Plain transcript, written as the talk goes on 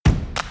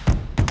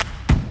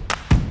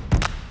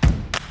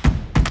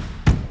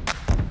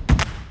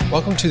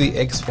Welcome to the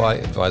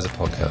XY Advisor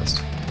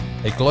Podcast,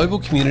 a global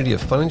community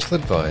of financial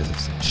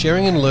advisors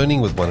sharing and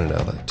learning with one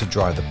another to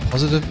drive the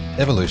positive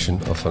evolution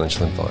of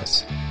financial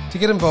advice. To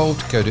get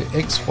involved, go to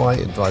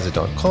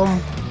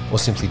xyadvisor.com or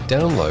simply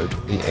download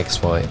the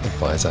XY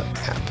Advisor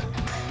app.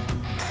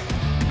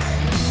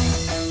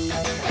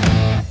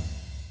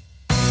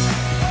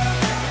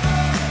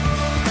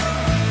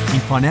 In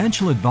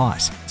financial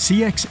advice,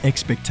 CX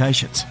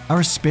expectations are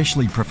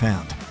especially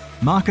profound.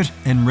 Market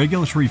and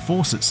regulatory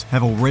forces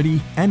have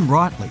already, and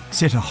rightly,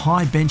 set a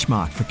high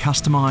benchmark for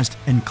customised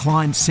and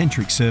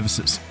client-centric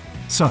services.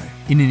 So,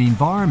 in an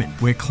environment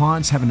where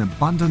clients have an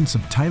abundance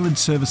of tailored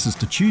services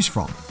to choose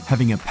from,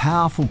 having a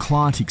powerful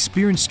client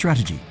experience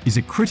strategy is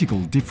a critical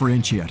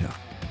differentiator.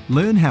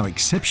 Learn how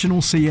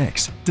exceptional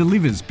CX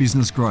delivers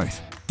business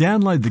growth.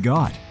 Download the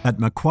guide at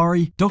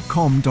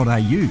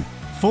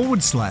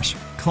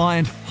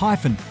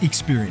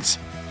macquarie.com.au/client-experience.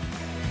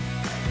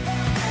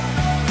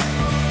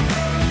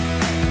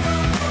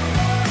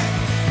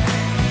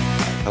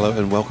 Hello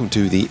and welcome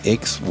to the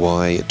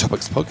XY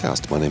Topics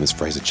Podcast. My name is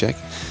Fraser Jack.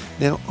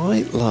 Now,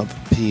 I love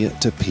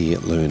peer-to-peer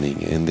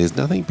learning, and there's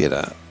nothing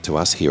better to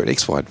us here at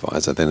XY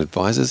Advisor than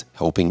advisors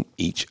helping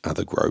each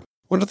other grow.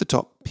 One of the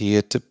top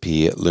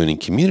peer-to-peer learning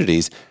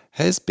communities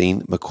has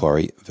been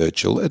Macquarie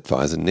Virtual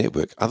Advisor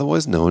Network,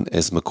 otherwise known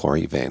as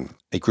Macquarie VAN,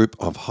 a group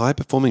of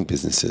high-performing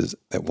businesses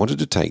that wanted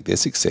to take their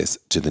success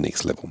to the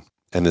next level.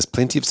 And there's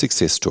plenty of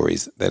success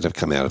stories that have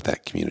come out of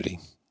that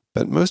community.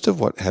 But most of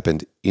what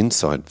happened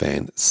inside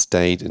VAN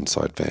stayed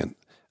inside VAN.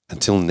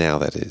 Until now,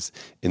 that is.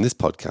 In this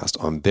podcast,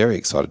 I'm very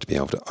excited to be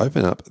able to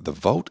open up the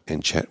vault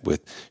and chat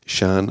with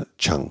Shan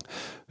Chung,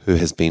 who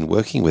has been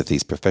working with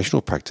these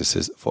professional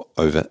practices for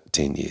over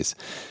 10 years.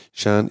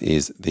 Shan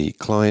is the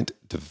Client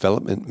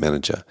Development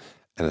Manager,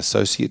 an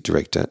Associate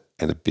Director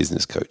and a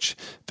business coach,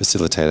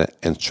 facilitator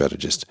and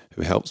strategist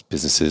who helps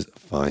businesses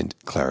find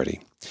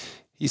clarity.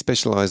 He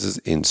specializes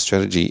in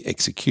strategy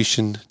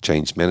execution,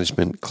 change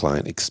management,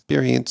 client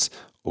experience,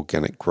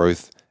 organic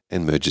growth,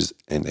 and mergers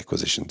and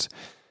acquisitions.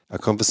 Our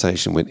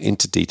conversation went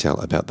into detail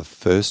about the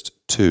first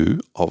two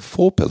of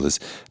four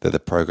pillars that the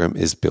program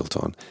is built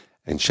on,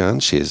 and Shan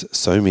shares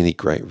so many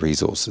great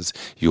resources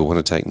you'll want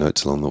to take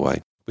notes along the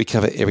way. We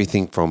cover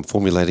everything from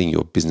formulating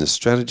your business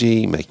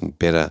strategy, making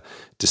better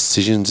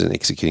decisions and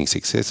executing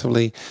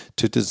successfully,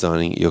 to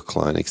designing your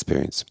client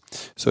experience.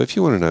 So if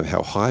you want to know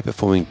how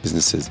high-performing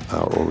businesses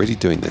are already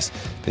doing this,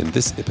 then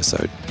this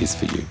episode is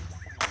for you.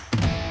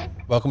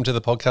 Welcome to the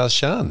podcast,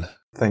 Shan.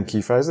 Thank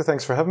you, Fraser.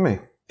 Thanks for having me.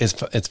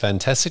 It's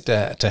fantastic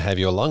to have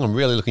you along. I'm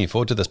really looking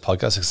forward to this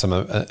podcast. It's some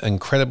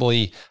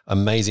incredibly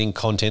amazing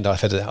content.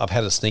 I've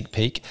had a sneak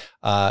peek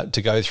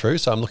to go through,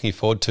 so I'm looking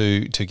forward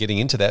to getting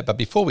into that. But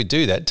before we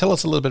do that, tell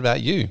us a little bit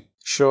about you.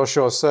 Sure.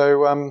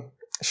 So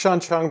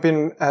Shan Chung,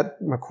 been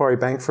at Macquarie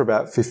Bank for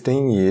about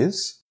 15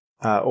 years,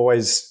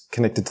 always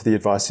connected to the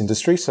advice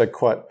industry, so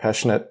quite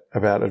passionate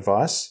about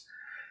advice.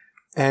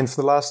 And for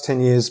the last 10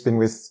 years, been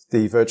with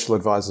the Virtual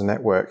Advisor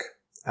Network.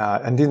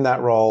 And in that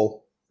role,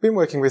 been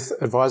working with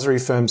advisory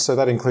firms, so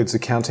that includes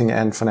accounting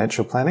and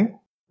financial planning,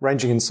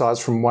 ranging in size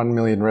from 1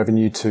 million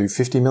revenue to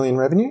 50 million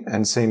revenue,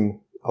 and seen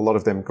a lot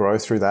of them grow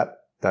through that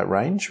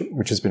range,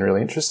 which has been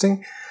really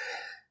interesting.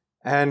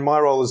 And my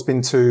role has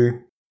been to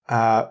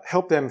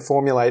help them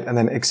formulate and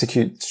then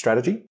execute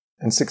strategy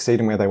and succeed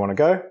in where they want to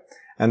go.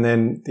 And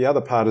then the other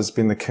part has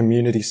been the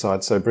community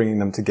side, so bringing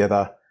them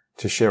together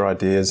to share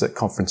ideas at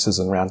conferences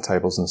and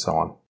roundtables and so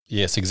on.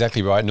 Yes,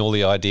 exactly right. And all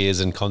the ideas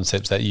and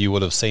concepts that you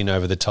would have seen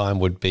over the time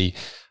would be,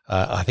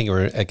 I think,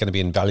 are going to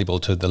be invaluable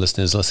to the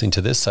listeners listening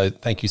to this. So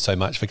thank you so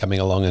much for coming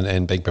along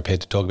and being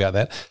prepared to talk about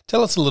that.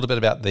 Tell us a little bit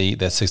about the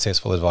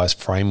Successful Advice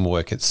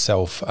framework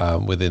itself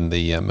within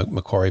the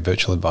Macquarie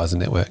Virtual Advisor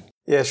Network.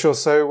 Yeah, sure.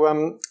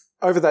 So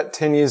over that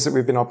 10 years that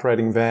we've been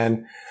operating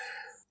VAN,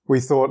 we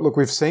thought, look,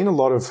 we've seen a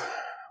lot of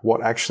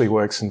what actually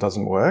works and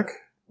doesn't work.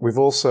 We've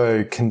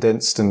also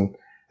condensed and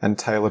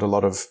tailored a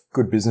lot of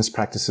good business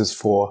practices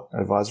for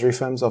advisory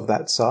firms of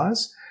that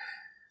size.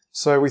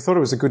 So we thought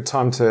it was a good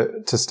time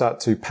to start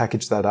to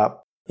package that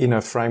up in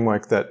a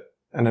framework that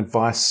an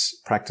advice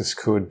practice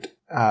could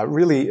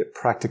really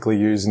practically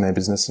use in their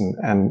business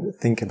and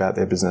think about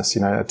their business,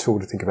 a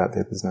tool to think about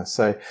their business.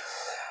 So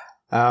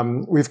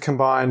we've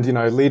combined,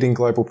 leading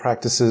global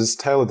practices,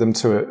 tailored them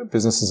to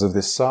businesses of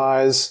this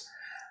size,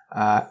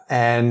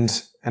 and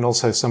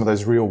also some of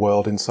those real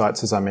world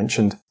insights, as I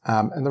mentioned.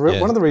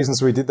 One of the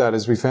reasons we did that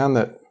is we found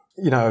that,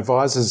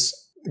 advisors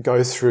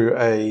go through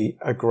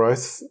a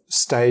growth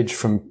stage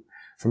from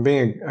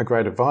being a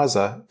great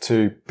advisor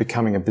to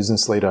becoming a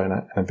business leader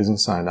and a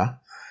business owner,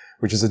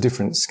 which is a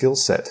different skill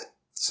set.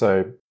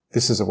 So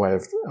this is a way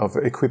of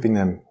equipping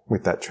them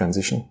with that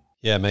transition.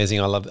 Yeah,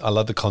 amazing. I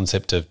love the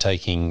concept of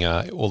taking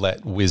all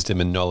that wisdom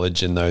and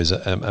knowledge and those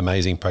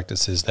amazing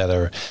practices that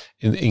are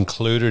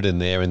included in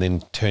there, and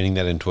then turning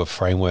that into a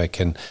framework.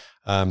 And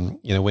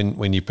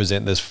when you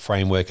present this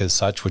framework as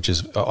such, which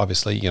is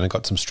obviously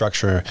got some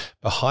structure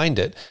behind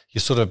it,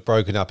 you're sort of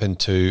broken up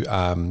into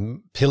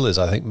pillars.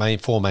 I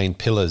think four main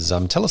pillars.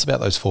 Tell us about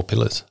those four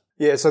pillars.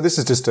 Yeah, so this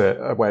is just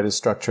a way to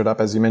structure it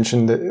up. As you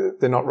mentioned,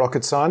 they're not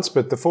rocket science,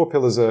 but the 4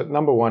 pillars are,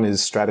 number 1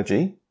 is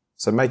strategy.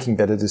 So making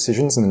better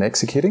decisions and then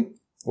executing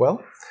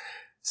well.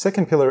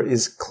 Second pillar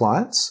is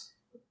clients,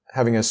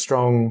 having a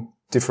strong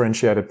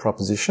differentiated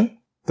proposition.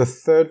 The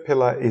third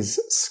pillar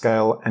is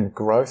scale and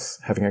growth,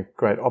 having a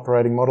great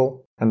operating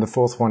model. And the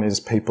fourth one is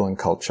people and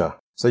culture.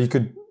 So you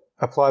could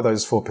apply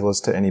those 4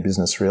 pillars to any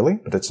business really,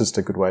 but it's just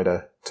a good way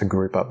to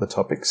group up the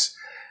topics.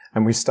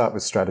 And we start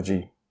with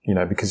strategy,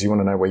 because you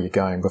want to know where you're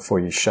going before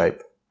you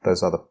shape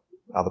those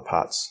other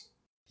parts.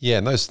 Yeah,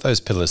 and those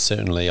pillars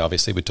certainly,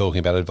 obviously we're talking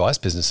about advice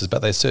businesses,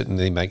 but they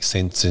certainly make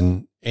sense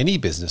in any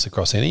business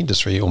across any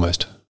industry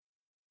almost.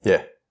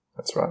 Yeah,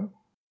 that's right.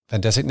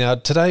 Fantastic. Now,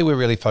 today we're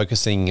really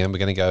focusing and we're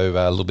going to go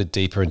a little bit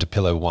deeper into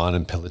pillar 1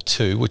 and pillar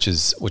 2, which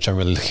I'm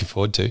really looking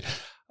forward to.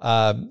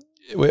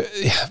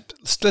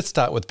 Let's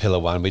start with pillar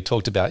 1. We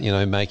talked about,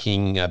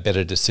 making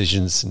better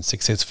decisions and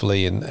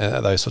successfully and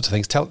those sorts of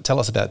things. Tell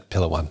us about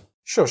pillar 1.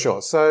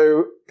 Sure.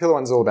 So pillar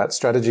 1's all about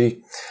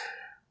strategy.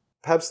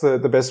 Perhaps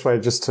the best way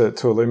just to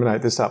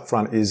illuminate this up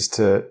front is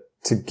to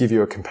give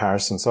you a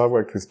comparison. So I've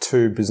worked with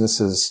 2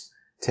 businesses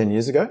 10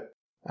 years ago,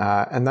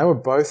 and they were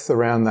both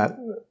around that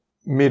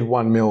mid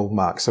 1 mil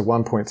mark, so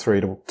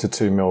 1.3 to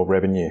 2 mil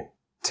revenue.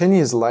 10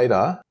 years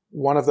later,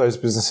 one of those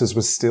businesses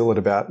was still at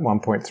about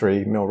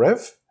 1.3 mil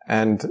rev,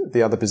 and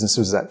the other business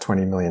was at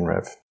 20 million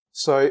rev.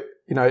 So,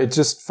 it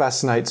just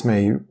fascinates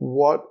me.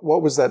 What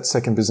was that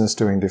second business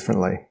doing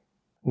differently?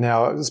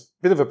 Now, there's a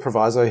bit of a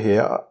proviso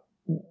here.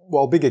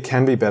 While bigger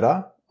can be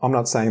better, I'm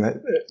not saying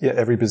that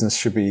every business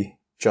should be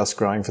just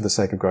growing for the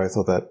sake of growth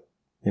or that,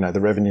 the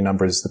revenue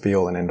number is the be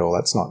all and end all.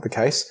 That's not the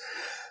case.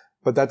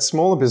 But that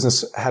smaller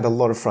business had a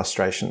lot of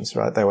frustrations,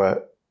 right? They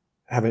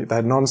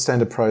had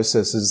non-standard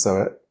processes. There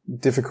were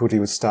difficulty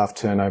with staff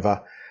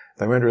turnover.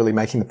 They weren't really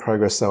making the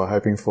progress they were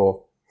hoping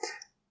for.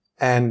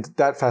 And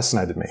that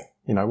fascinated me.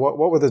 What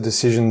were the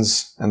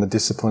decisions and the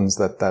disciplines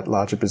that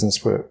larger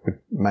business were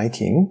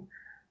making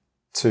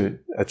to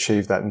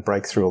achieve that and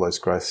break through all those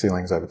growth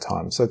ceilings over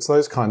time? So it's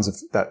those kinds of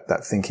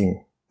that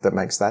thinking that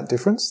makes that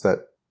difference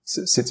that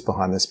sits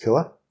behind this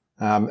pillar.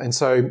 And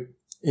so,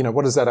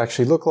 what does that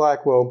actually look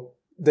like? Well,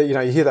 you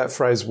hear that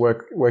phrase,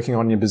 working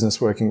on your business,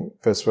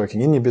 versus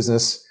working in your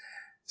business.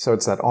 So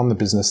it's that on the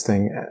business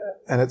thing,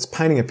 and it's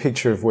painting a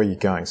picture of where you're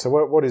going. So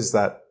what is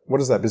that? What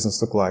does that business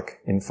look like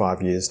in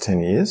 5 years,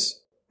 10 years?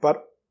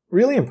 But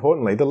really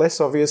importantly, the less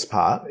obvious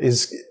part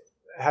is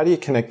how do you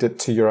connect it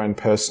to your own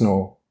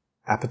personal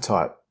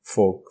appetite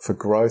for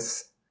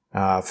growth,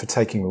 for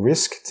taking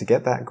risk to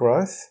get that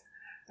growth,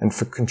 and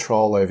for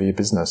control over your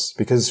business?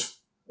 Because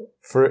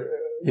for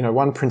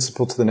one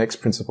principle to the next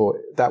principle,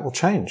 that will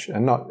change,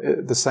 and not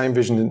the same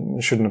vision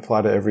shouldn't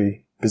apply to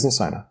every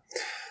business owner.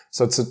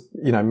 So it's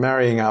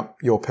marrying up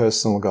your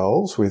personal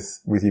goals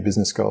with your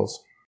business goals.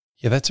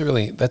 Yeah, that's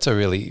a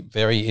really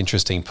very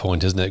interesting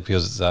point, isn't it?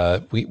 Because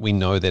we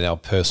know that our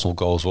personal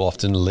goals will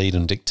often lead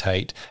and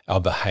dictate our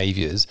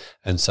behaviours,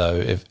 and so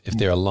if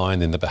they're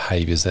aligned, then the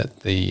behaviours that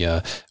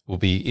will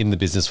be in the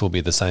business will be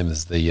the same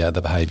as the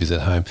behaviours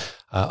at home.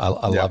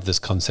 I love this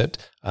concept,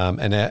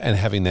 and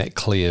having that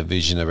clear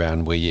vision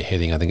around where you're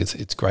heading. I think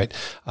it's great.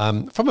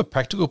 From a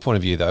practical point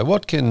of view, though,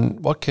 what can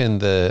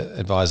the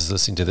advisors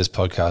listening to this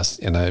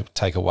podcast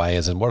take away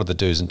as, and what are the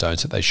do's and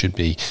don'ts that they should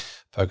be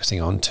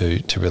focusing on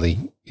to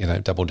really,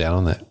 double down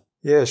on that?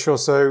 Yeah, sure.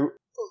 So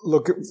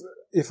look,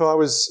 if I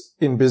was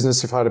in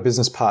business, if I had a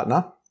business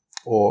partner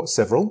or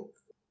several,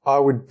 I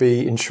would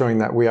be ensuring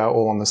that we are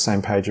all on the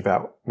same page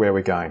about where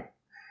we're going.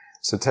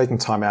 So taking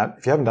time out,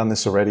 if you haven't done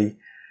this already,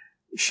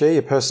 share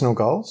your personal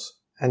goals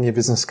and your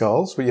business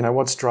goals.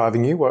 What's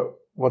driving you?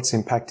 What's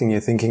impacting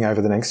your thinking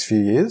over the next few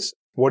years?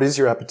 What is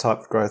your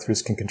appetite for growth,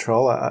 risk and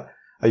control? Are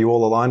you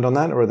all aligned on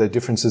that, or are there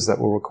differences that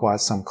will require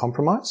some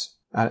compromise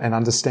and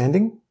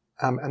understanding?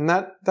 And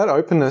that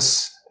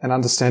openness and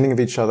understanding of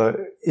each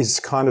other is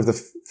kind of the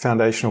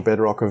foundational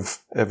bedrock of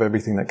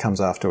everything that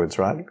comes afterwards,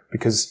 right?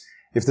 Because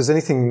if there's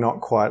anything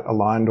not quite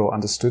aligned or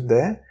understood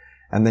there,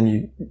 and then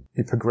you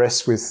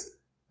progress with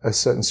a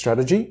certain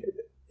strategy,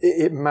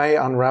 it may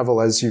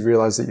unravel as you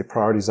realize that your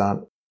priorities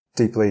aren't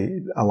deeply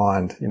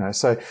aligned,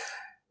 So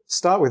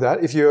start with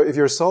that. If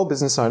you're a sole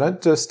business owner,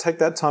 just take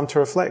that time to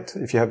reflect.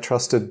 If you have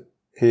trusted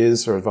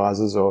peers or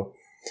advisors or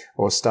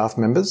staff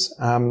members,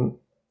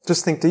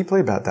 just think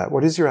deeply about that.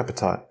 What is your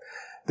appetite?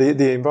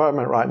 The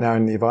environment right now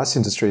in the advice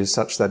industry is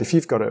such that if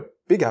you've got a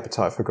big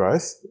appetite for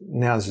growth,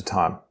 now's your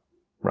time,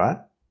 right?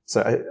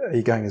 So are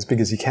you going as big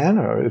as you can,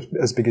 or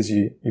as big as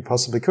you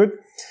possibly could?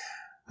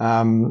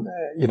 And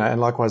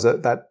likewise,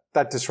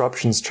 that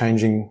disruption's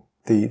changing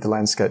the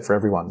landscape for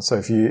everyone. So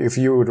if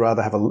you would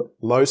rather have a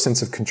low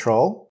sense of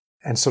control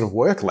and sort of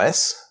work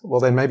less,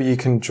 well, then maybe you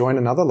can join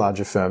another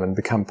larger firm and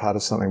become part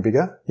of something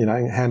bigger,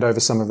 hand over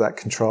some of that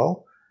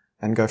control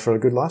and go for a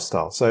good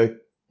lifestyle. So,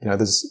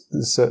 there's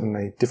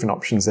certainly different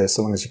options there,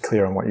 so long as you're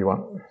clear on what you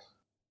want.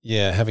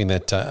 Yeah, having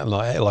that,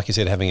 like you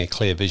said, having a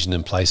clear vision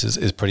in place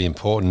is pretty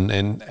important.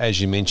 And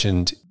as you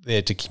mentioned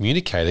there, to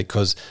communicate it,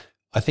 because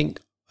I think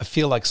I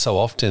feel like so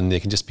often there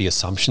can just be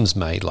assumptions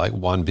made, like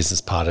one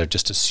business partner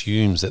just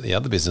assumes that the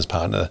other business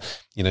partner,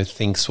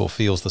 thinks or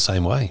feels the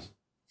same way.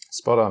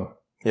 Spot on.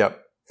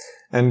 Yep.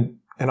 And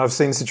I've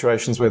seen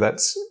situations where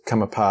that's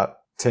come apart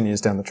 10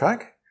 years down the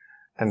track.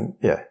 And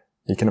yeah,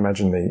 you can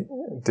imagine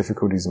the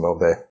difficulties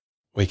involved there.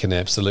 We can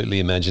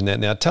absolutely imagine that.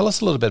 Now, tell us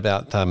a little bit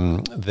about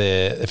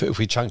if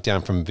we chunk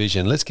down from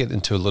vision, let's get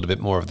into a little bit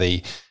more of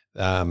the,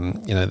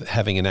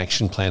 having an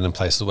action plan in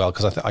place as well,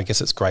 because I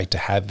guess it's great to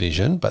have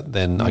vision, but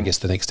then I guess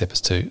the next step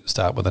is to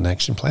start with an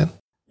action plan.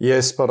 Yeah,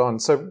 spot on.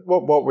 So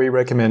what we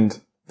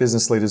recommend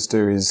business leaders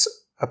do is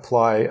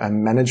apply a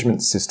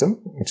management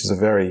system, which is a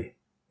very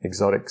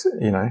exotic,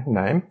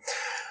 name.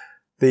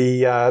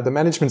 The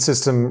management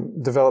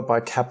system developed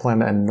by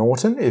Kaplan and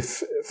Norton,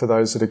 for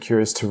those that are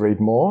curious to read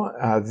more,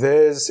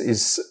 theirs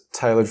is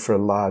tailored for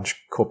a large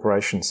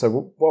corporation.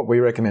 So what we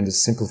recommend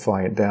is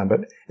simplifying it down.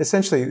 But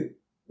essentially,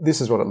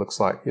 this is what it looks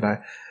like.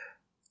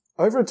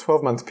 Over a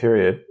 12-month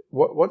period,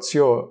 what's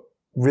your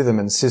rhythm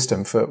and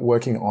system for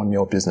working on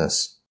your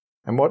business?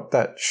 And what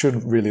that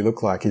should really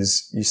look like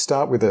is you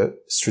start with a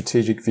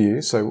strategic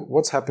view. So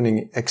what's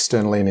happening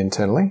externally and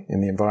internally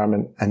in the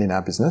environment and in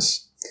our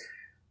business?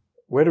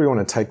 Where do we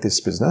want to take this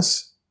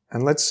business?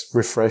 And let's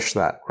refresh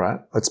that, right?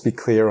 Let's be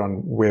clear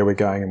on where we're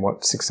going and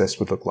what success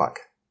would look like.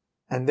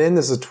 And then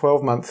there's a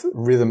 12-month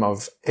rhythm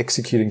of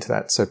executing to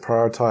that. So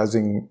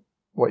prioritizing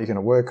what you're going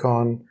to work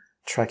on,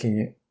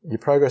 tracking your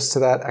progress to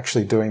that,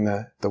 actually doing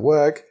the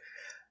work.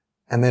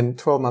 And then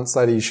 12 months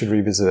later, you should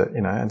revisit it,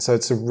 And so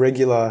it's a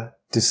regular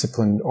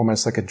discipline,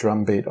 almost like a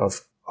drumbeat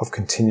of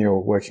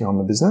continual working on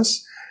the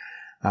business.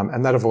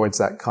 And that avoids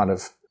that kind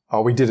of,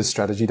 we did a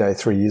strategy day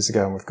 3 years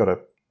ago and we've got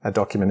a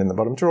document in the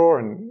bottom drawer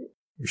and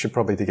we should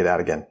probably dig it out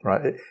again,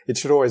 right? It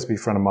should always be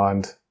front of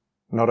mind,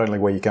 not only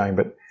where you're going,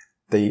 but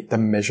the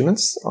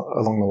measurements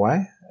along the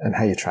way and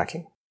how you're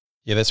tracking.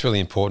 Yeah, that's really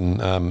important.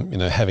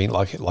 Having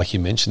like you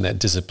mentioned, that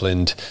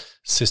disciplined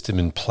system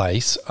in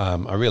place.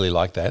 I really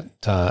like that.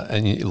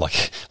 And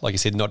like you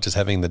said, not just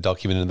having the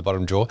document in the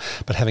bottom drawer,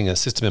 but having a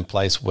system in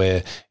place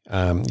where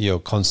you're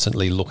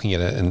constantly looking at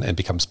it and it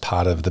becomes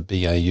part of the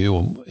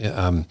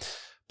BAU.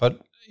 But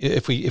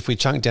if we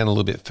chunk down a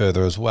little bit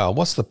further as well,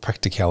 what's the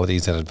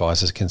practicalities that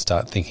advisors can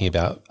start thinking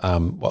about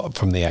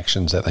from the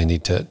actions that they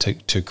need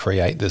to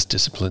create this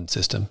disciplined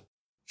system?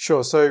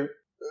 Sure. So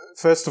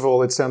first of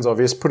all, it sounds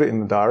obvious, put it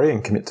in the diary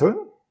and commit to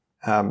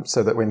it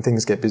so that when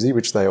things get busy,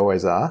 which they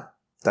always are,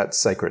 that's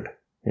sacred.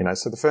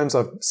 So the firms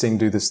I've seen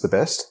do this the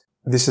best.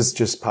 This is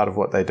just part of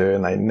what they do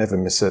and they never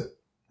miss it,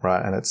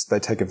 right? And they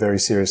take it very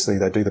seriously.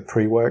 They do the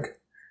pre-work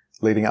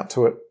leading up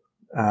to it.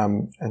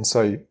 And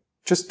so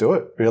just do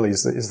it really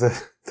is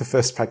the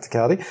first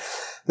practicality.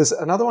 There's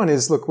another one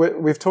is, look,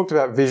 we've talked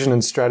about vision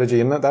and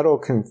strategy and that all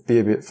can be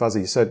a bit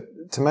fuzzy. So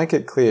to make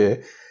it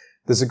clear,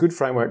 there's a good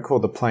framework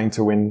called the Playing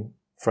to Win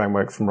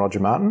framework from Roger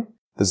Martin.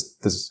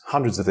 There's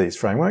hundreds of these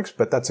frameworks,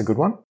 but that's a good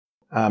one.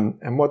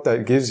 And what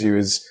that gives you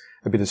is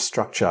a bit of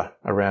structure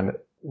around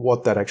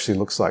what that actually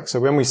looks like. So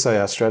when we say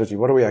our strategy,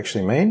 what do we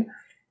actually mean?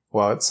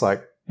 Well, it's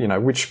like,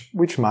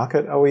 which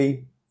market are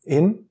we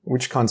in?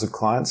 Which kinds of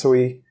clients are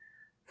we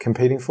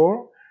competing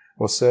for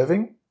or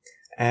serving?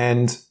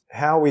 And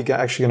how are we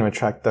actually going to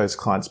attract those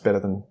clients better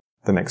than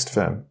the next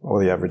firm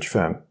or the average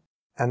firm?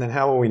 And then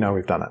how will we know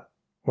we've done it?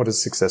 What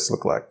does success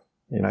look like?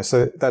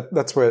 So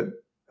that's where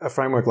a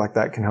framework like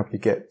that can help you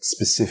get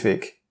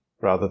specific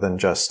rather than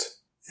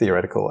just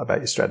theoretical about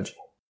your strategy.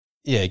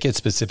 Yeah, get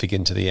specific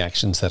into the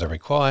actions that are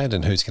required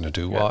and who's going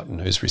to do what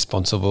and who's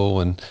responsible.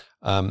 And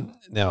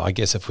now, I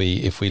guess if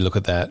we look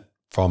at that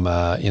from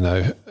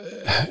a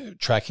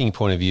tracking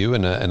point of view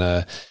and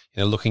a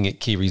looking at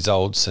key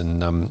results,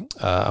 and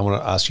I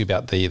want to ask you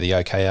about the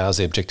OKRs,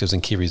 the objectives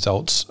and key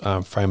results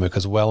framework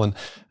as well,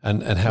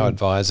 and how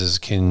advisors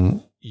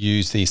can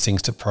use these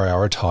things to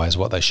prioritize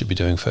what they should be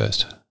doing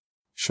first.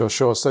 Sure.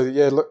 So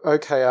look,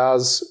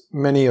 OKRs.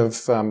 Many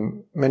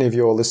of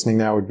you all listening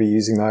now would be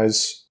using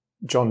those.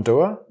 John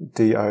Doerr,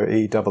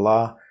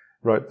 Doerr,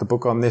 wrote the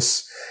book on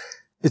this.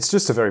 It's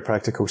just a very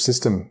practical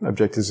system,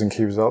 objectives and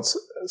key results.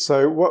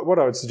 So what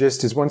I would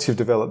suggest is once you've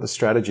developed the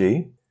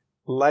strategy,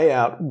 lay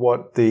out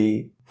what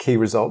the key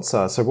results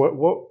are.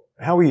 So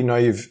how will you know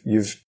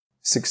you've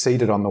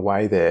succeeded on the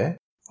way there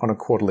on a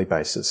quarterly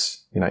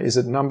basis? Is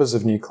it numbers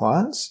of new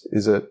clients?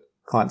 Is it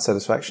client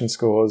satisfaction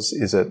scores?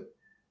 Is it,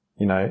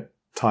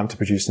 time to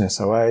produce an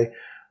SOA?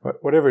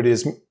 Whatever it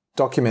is,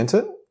 document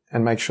it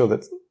and make sure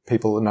that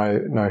people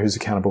know who's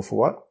accountable for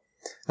what.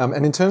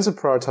 And in terms of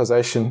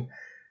prioritization,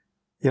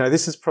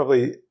 this is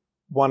probably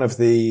one of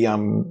the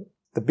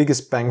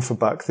biggest bang for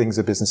buck things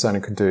a business owner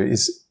could do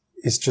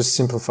is just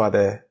simplify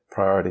their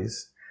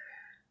priorities.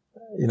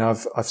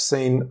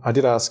 I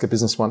did ask a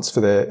business once for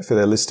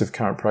their list of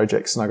current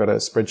projects and I got a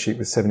spreadsheet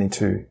with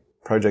 72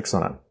 projects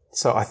on it.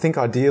 So I think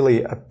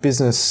ideally a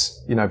business,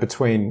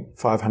 between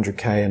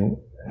 500K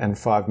and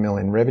 5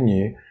 million in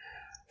revenue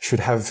should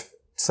have,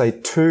 say,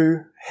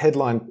 2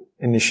 headline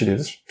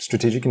initiatives,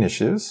 strategic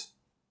initiatives,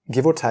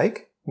 give or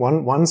take.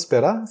 One's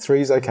better, 3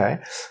 is okay.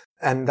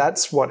 And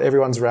that's what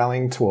everyone's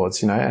rallying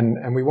towards,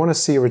 and we want to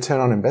see a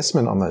return on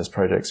investment on those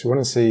projects. We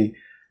want to see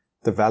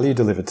the value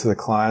delivered to the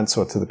clients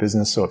or to the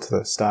business or to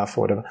the staff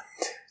or whatever.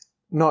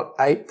 Not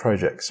 8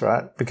 projects,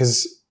 right?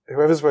 Because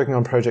whoever's working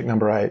on project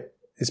number 8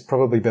 is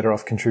probably better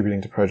off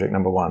contributing to project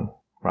number 1,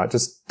 right?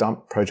 Just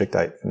dump project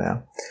 8 for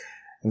now.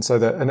 And so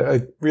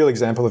a real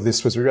example of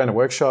this was we ran a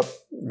workshop.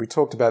 We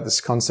talked about this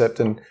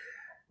concept, and it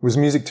was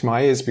music to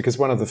my ears because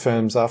one of the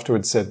firms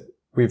afterwards said,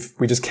 we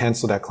just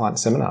cancelled our client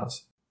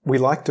seminars. We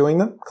like doing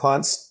them.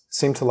 Clients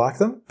seem to like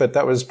them, but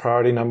that was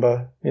priority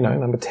number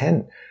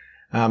 10.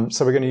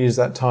 So we're going to use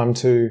that time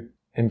to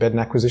embed an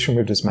acquisition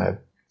we've just made.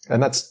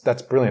 And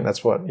that's brilliant.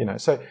 That's what,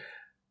 so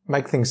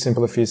make things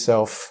simpler for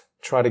yourself.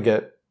 Try to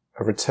get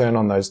a return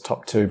on those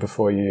top 2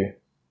 before you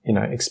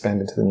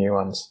expand into the new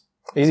ones.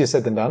 Easier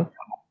said than done,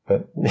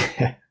 but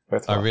yeah.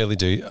 I really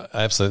do.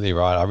 Absolutely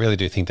right. I really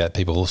do think that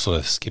people will sort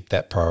of skip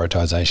that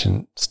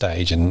prioritization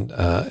stage, and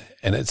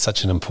it's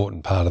such an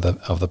important part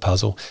of the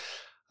puzzle.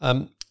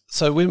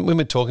 So when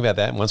we're talking about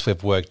that, and once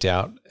we've worked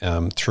out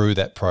through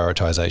that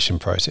prioritization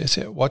process,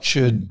 what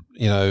should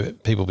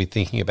people be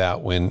thinking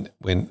about when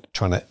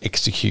trying to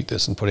execute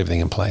this and put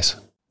everything in place?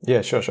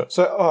 Yeah, sure.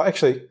 So,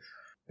 actually,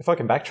 if I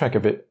can backtrack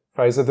a bit,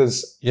 Fraser,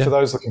 for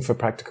those looking for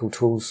practical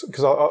tools,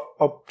 because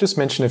I'll just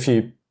mention a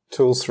few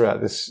tools throughout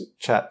this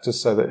chat,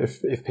 just so that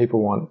if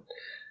people want,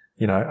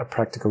 a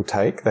practical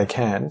take, they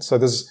can. So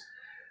there's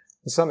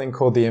something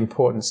called the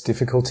importance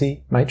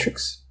difficulty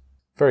matrix.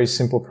 Very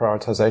simple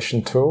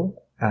prioritization tool.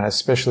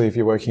 Especially if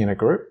you're working in a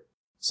group.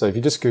 So if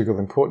you just Google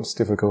importance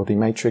difficulty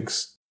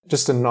matrix,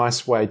 just a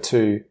nice way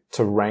to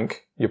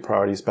rank your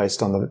priorities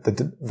based on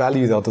the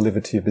value they'll deliver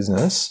to your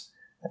business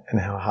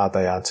and how hard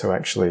they are to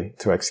actually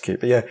to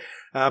execute. But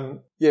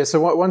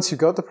so once you've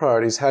got the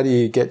priorities, how do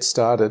you get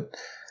started?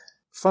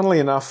 Funnily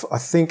enough, I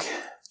think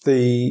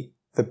the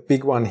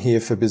big one here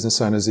for business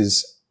owners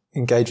is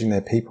engaging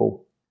their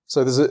people.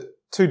 So there's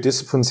 2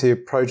 disciplines here,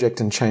 project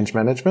and change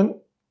management,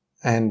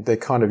 and they're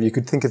kind of, you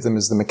could think of them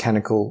as the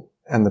mechanical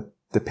and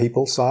the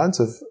people sides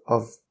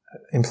of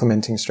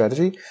implementing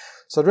strategy.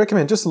 So I'd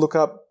recommend just look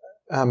up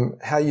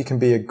how you can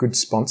be a good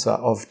sponsor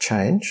of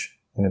change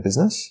in a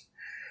business.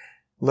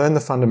 Learn the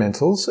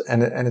fundamentals,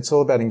 and it's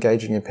all about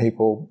engaging your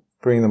people,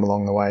 bringing them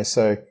along the way.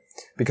 So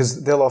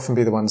because they'll often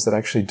be the ones that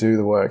actually do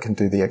the work and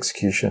do the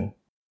execution.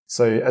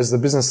 So as the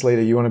business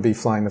leader, you want to be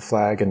flying the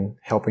flag and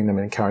helping them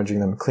and encouraging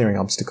them, clearing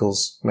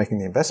obstacles, making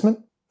the investment,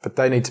 but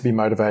they need to be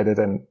motivated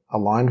and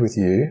aligned with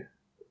you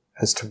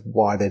as to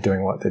why they're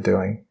doing what they're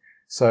doing.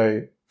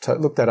 So to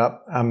look that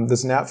up,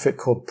 there's an outfit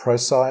called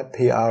ProSci,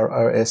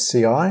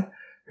 PROSCI,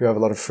 who have a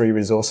lot of free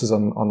resources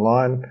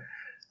online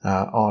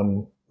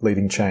on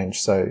leading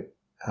change. So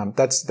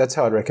that's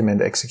how I'd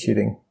recommend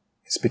executing.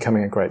 It's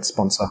becoming a great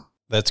sponsor.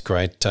 That's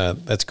great.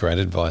 That's great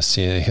advice.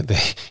 Yeah,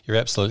 you're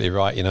absolutely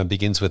right. It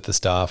begins with the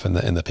staff and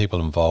the people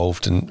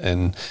involved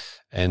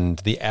and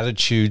the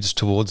attitudes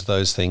towards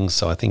those things.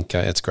 So I think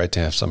it's great to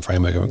have some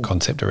framework and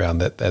concept around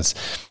that.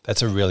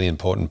 That's a really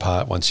important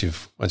part once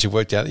you've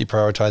worked out your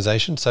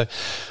prioritization. So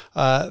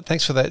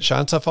thanks for that,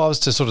 Sean. So if I was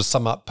to sort of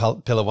sum up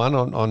pillar 1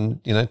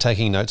 on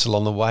taking notes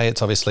along the way,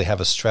 it's obviously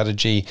have a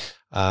strategy,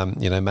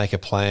 make a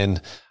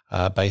plan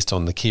based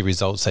on the key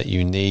results that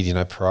you need,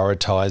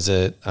 prioritize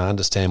it,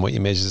 understand what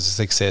your measures of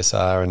success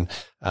are, and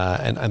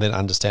then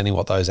understanding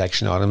what those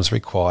action items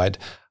required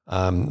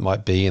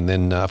might be, and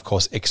then of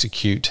course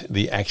execute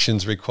the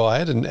actions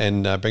required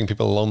and bring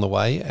people along the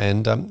way,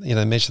 and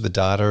measure the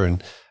data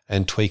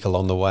and tweak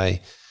along the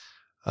way.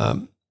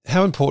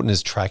 How important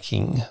is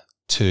tracking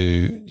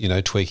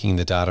to tweaking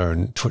the data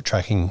and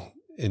tracking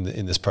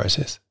in this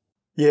process?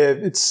 Yeah,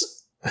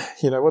 it's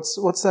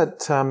what's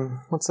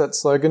that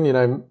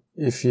slogan?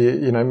 If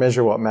you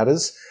measure what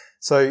matters.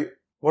 So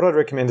what I'd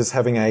recommend is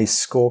having a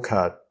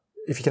scorecard.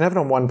 If you can have it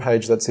on one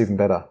page, that's even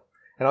better.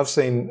 And I've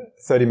seen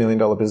 $30 million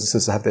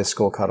businesses have their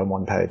scorecard on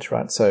one page,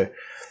 right? So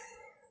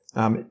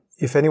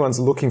if anyone's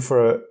looking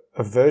for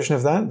a version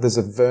of that, there's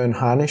a Vern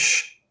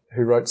Harnish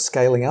who wrote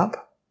Scaling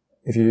Up.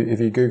 If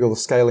you Google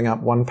Scaling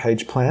Up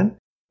one-page plan,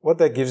 what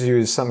that gives you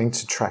is something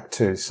to track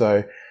to.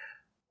 So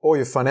all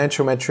your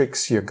financial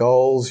metrics, your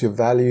goals, your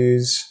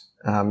values,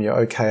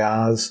 your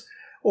OKRs,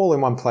 all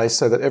in one place,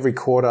 so that every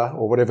quarter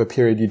or whatever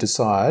period you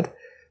decide,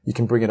 you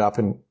can bring it up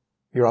and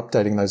you're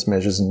updating those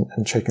measures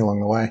and checking along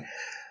the way.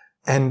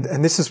 And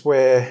this is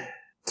where,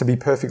 to be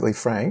perfectly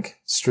frank,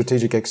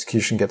 strategic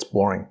execution gets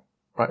boring,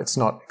 right? It's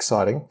not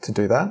exciting to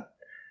do that.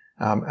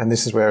 And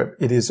this is where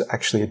it is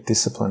actually a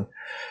discipline.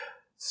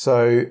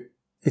 So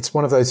it's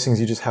one of those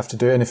things you just have to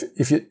do. And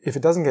if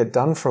it doesn't get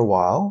done for a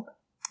while,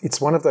 it's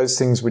one of those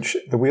things which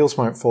the wheels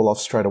won't fall off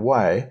straight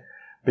away,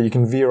 but you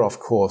can veer off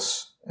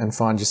course and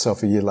find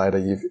yourself a year later,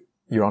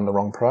 you're on the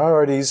wrong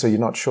priorities, or you're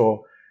not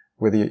sure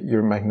whether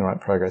you're making the right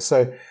progress.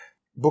 So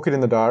book it in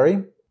the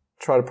diary,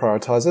 try to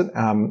prioritize it.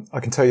 I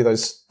can tell you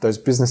those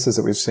businesses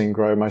that we've seen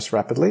grow most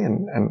rapidly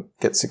and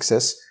get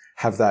success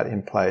have that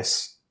in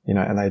place,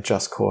 and they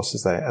adjust course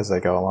as they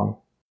go along.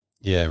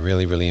 Yeah,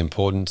 really, really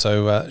important.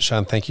 So,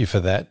 Sean, thank you for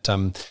that.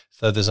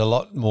 So there's a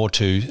lot more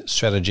to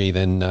strategy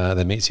than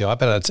meets the eye,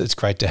 but it's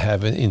great to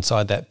have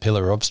inside that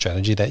pillar of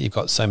strategy that you've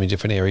got so many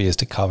different areas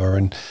to cover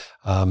and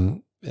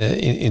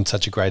in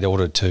such a great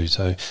order too.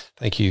 So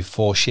thank you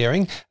for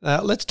sharing.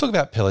 Let's talk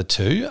about pillar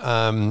 2.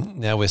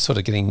 Now we're sort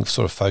of getting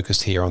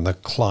focused here on the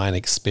client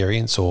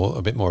experience, or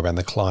a bit more around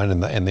the client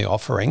and the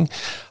offering.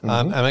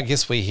 And I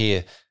guess we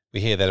hear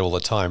that all the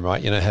time,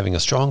 right? Having a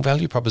strong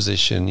value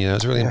proposition,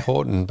 is really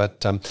important. But,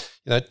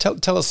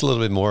 tell us a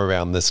little bit more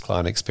around this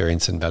client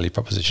experience and value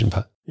proposition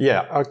part.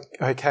 Yeah.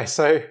 Okay.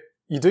 So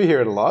you do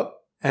hear it a lot,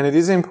 and it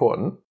is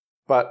important.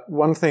 But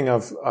one thing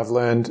I've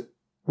learned,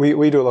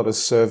 we do a lot of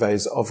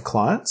surveys of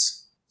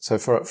clients. So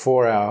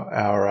for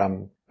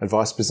our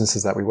advice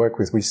businesses that we work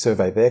with, we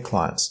survey their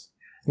clients.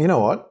 And you know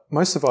what?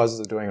 Most advisors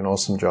are doing an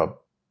awesome job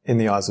in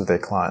the eyes of their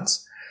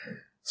clients.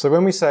 So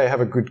when we say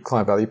have a good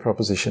client value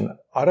proposition,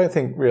 I don't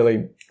think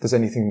really there's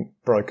anything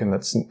broken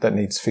that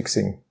needs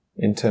fixing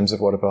in terms of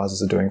what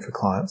advisors are doing for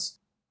clients.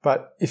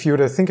 But if you were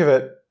to think of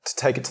it, to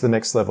take it to the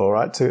next level,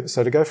 right?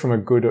 So to go from a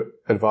good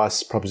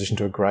advice proposition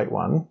to a great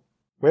one,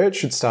 where it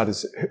should start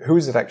is, who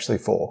is it actually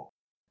for?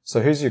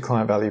 So who's your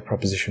client value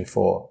proposition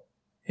for?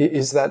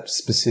 Is that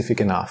specific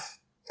enough?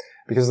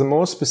 Because the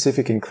more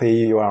specific and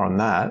clear you are on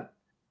that,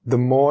 the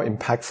more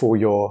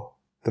impactful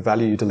the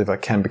value you deliver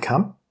can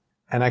become.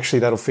 And actually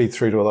that'll feed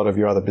through to a lot of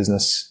your other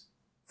business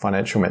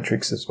financial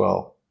metrics as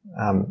well.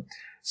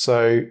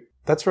 So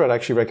that's where I'd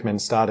actually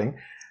recommend starting.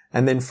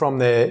 And then from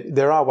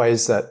there are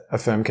ways that a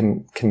firm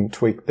can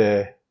tweak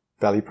their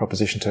value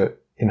proposition to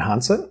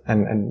enhance it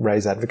and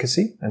raise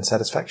advocacy and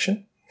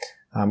satisfaction,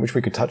 which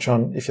we could touch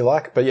on if you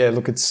like. But yeah,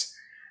 look,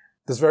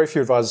 there's very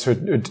few advisors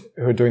who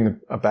are doing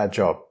a bad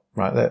job,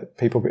 right? That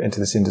people enter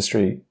this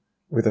industry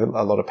with a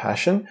lot of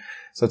passion.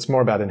 So it's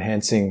more about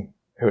enhancing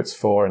who it's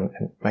for and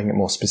making it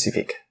more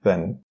specific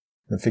than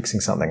fixing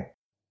something.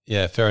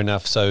 Yeah, fair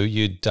enough. So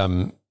you'd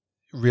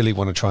really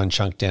want to try and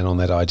chunk down on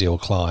that ideal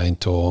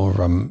client, or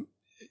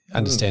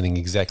understanding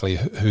exactly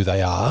who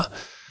they are.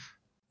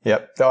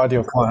 Yep, the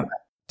ideal client.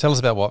 Tell us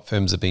about what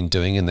firms have been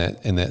doing in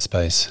that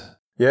space.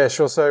 Yeah,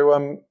 sure.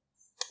 So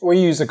we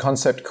use a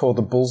concept called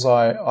the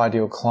bullseye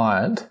ideal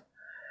client.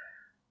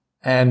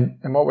 And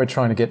what we're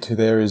trying to get to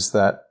there is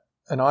that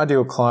an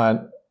ideal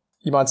client,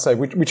 you might say,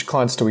 which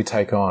clients do we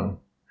take on?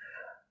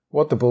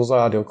 What the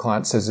bullseye ideal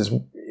client says is,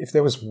 if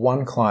there was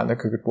one client that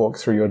could walk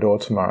through your door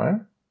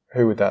tomorrow,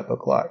 who would that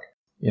look like?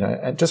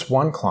 And just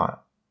one client.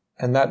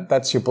 And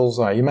that's your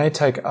bullseye. You may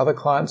take other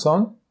clients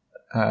on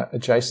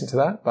adjacent to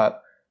that,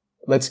 but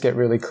let's get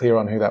really clear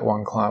on who that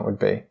one client would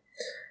be.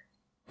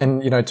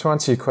 And, to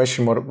answer your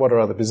question, what are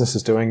other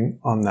businesses doing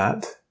on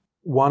that?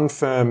 One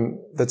firm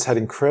that's had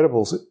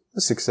incredible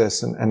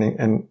success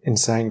and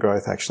insane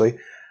growth actually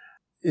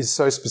is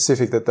so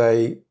specific that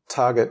they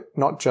target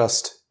not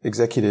just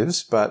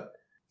executives, but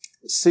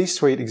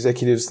C-suite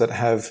executives that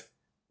have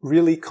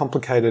really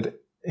complicated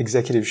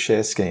executive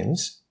share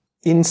schemes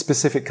in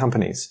specific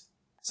companies.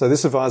 So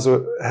this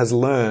advisor has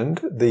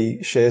learned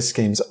the share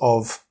schemes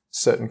of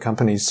certain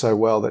companies so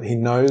well that he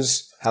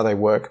knows how they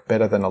work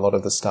better than a lot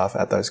of the staff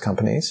at those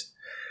companies.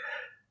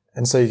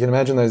 And so you can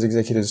imagine those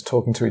executives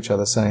talking to each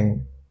other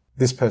saying,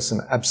 this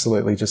person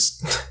absolutely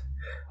just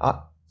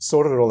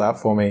sorted it all out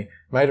for me,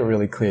 made it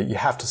really clear. You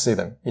have to see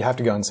them. You have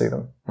to go and see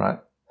them, right?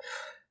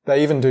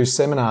 They even do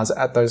seminars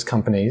at those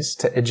companies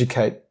to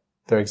educate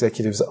their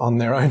executives on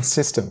their own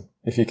system,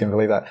 if you can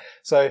believe that.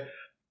 So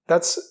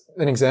that's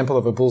an example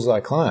of a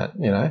bullseye client,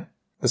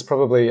 There's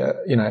probably,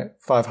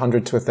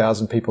 500 to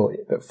 1,000 people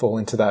that fall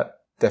into that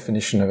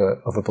definition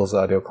of a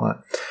bullseye ideal client.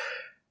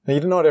 Now,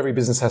 not every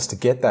business has to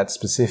get that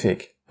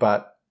specific,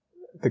 but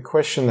the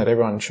question that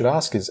everyone should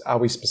ask is, are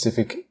we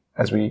specific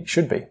as we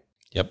should be?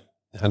 Yep,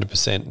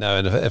 100%. No,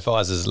 and if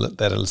advisors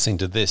that are listening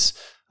to this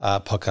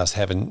podcast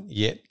haven't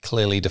yet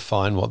clearly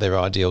defined what their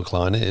ideal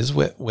client is,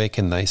 where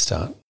can they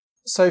start?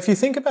 So if you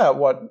think about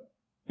what,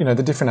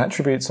 the different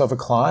attributes of a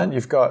client,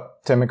 you've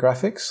got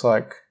demographics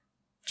like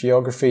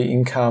geography,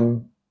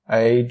 income,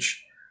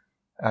 age.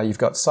 You've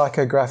got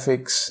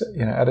psychographics,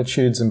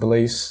 attitudes and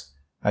beliefs.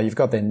 You've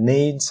got their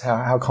needs.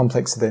 How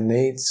complex are their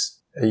needs?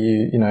 Are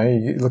you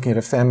looking at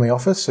a family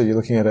office, or you're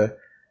looking at a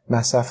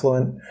mass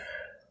affluent,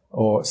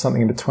 or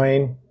something in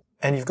between?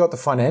 And you've got the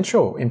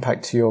financial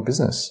impact to your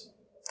business.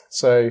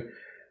 So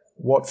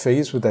what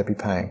fees would they be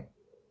paying?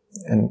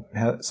 And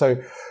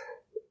so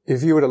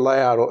if you were to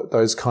lay out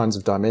those kinds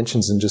of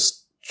dimensions and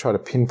just try to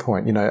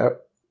pinpoint,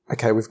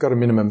 okay, we've got a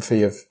minimum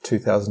fee of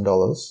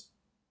 $2,000.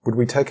 Would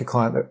we take a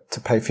client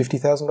to pay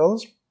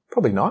 $50,000?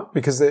 Probably not,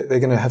 because they're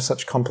going to have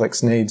such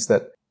complex needs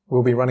that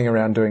we'll be running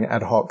around doing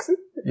ad hoc,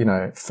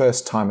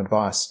 first time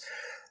advice.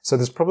 So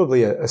there's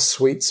probably a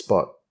sweet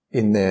spot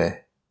in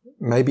there.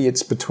 Maybe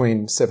it's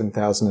between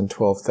 7,000 and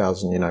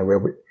 12,000,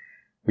 where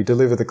we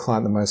deliver the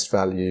client the most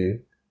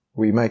value.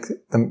 We make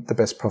them the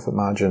best profit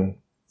margin,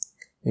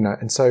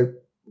 and so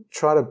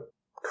try to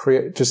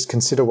just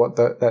consider what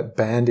that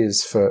band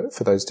is for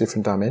those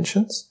different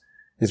dimensions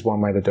is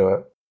one way to do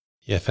it.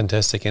 Yeah,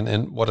 fantastic.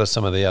 And what are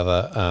some of the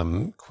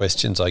other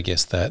questions, I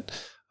guess, that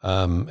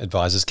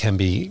advisors can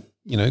be,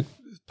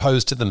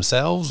 posed to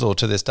themselves or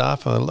to their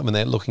staff when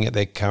they're looking at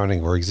their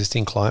current or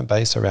existing client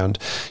base around,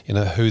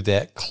 who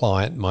that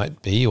client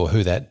might be or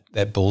who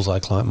that bullseye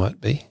client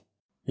might be?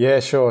 Yeah,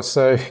 sure.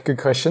 So good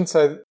question.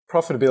 So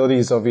profitability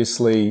is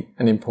obviously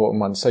an important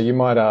one. So you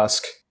might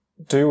ask,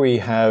 do we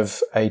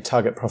have a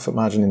target profit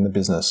margin in the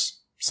business?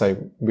 Say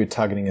we're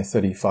targeting a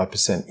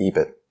 35%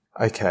 EBIT.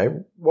 Okay,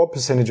 what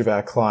percentage of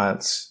our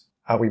clients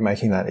are we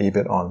making that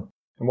EBIT on?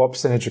 And what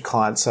percentage of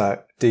clients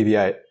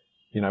deviate?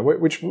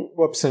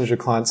 What percentage of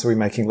clients are we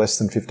making less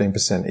than 15%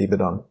 EBIT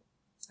on?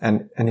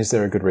 And is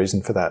there a good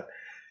reason for that?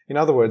 In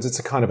other words, it's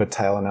a kind of a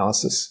tail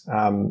analysis.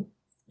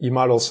 You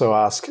might also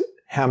ask,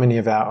 how many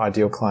of our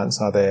ideal clients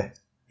are there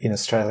in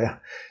Australia?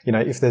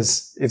 If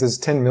there's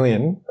 10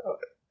 million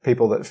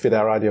people that fit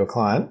our ideal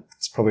client,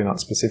 it's probably not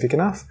specific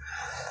enough.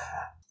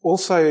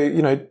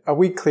 Also, are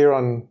we clear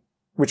on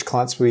which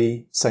clients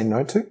we say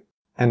no to?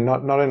 And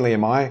not only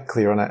am I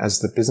clear on it as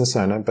the business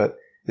owner, but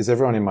is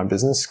everyone in my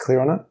business clear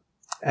on it?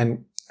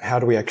 And how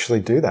do we actually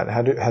do that?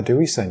 How do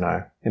we say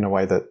no in a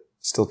way that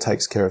still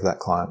takes care of that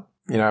client?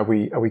 Are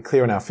we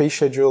clear on our fee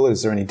schedule?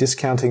 Is there any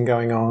discounting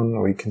going on?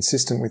 Are we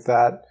consistent with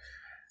that?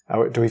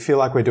 Do we feel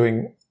like we're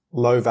doing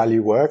low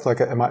value work?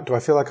 Do I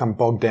feel like I'm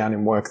bogged down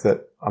in work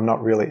that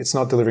it's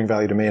not delivering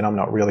value to me and I'm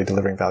not really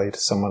delivering value to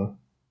someone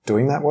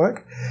doing that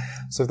work?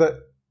 So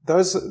the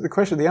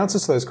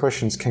answers to those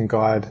questions can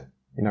guide,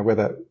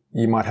 whether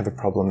you might have a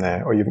problem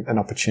there or an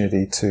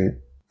opportunity to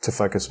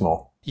focus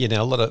more. Yeah,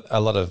 now a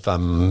lot of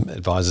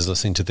advisors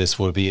listening to this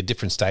will be at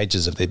different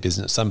stages of their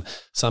business.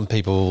 Some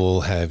people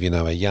will have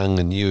a young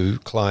and new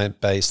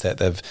client base that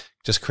they've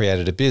just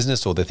created a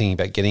business or they're thinking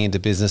about getting into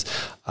business.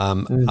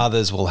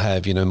 Others will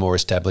have more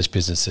established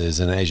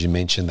businesses, and as you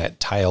mentioned, that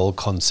tail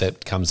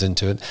concept comes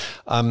into it.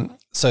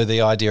 So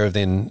the idea of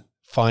then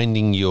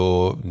finding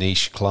your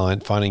niche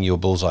client, finding your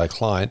bullseye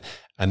client,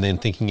 and then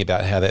thinking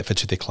about how that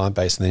fits with their client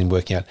base, and then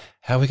working out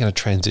how we're going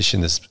to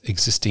transition this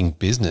existing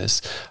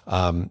business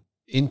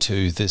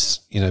into this,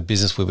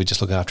 business where we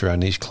just look after our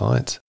niche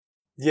clients.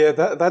 Yeah,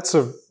 that's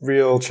a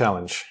real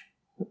challenge.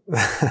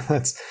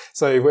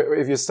 So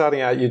if you're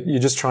starting out, you're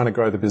just trying to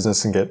grow the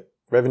business and get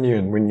revenue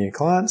and win new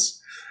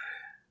clients.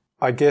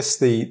 I guess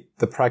the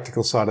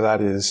practical side of that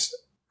is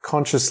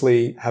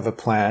consciously have a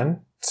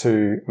plan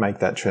to make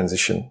that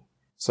transition.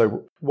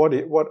 So what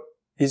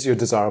is your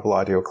desirable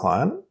ideal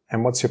client,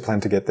 and what's your plan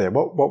to get there?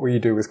 What will you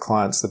do with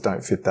clients that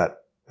don't fit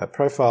that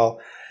profile?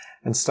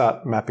 And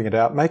start mapping it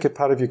out. Make it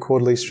part of your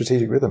quarterly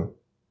strategic rhythm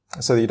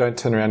so that you don't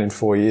turn around in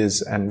 4 years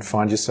and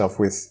find yourself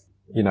with,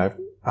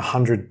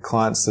 100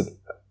 clients that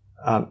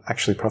aren't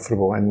actually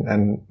profitable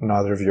and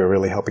neither of you are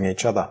really helping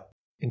each other.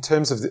 In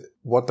terms of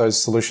what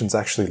those solutions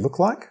actually look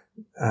like,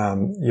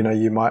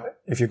 you might,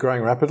 if you're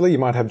growing rapidly, you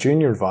might have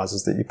junior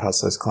advisors that you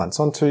pass those clients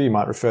on to. You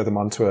might refer them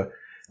on to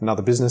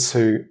another business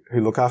who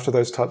look after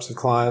those types of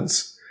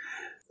clients.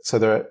 So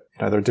there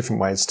are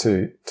different ways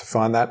to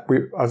find that.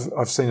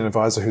 I've seen an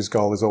advisor whose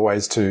goal is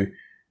always to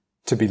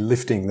be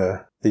lifting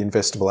the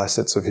investable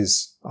assets of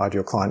his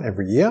ideal client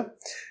every year,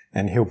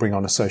 and he'll bring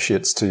on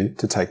associates to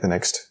take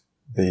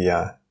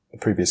the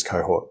previous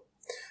cohort,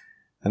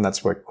 and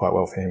that's worked quite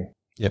well for him.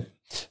 Yep.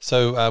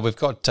 So we've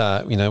got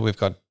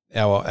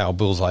our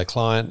bullseye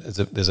client.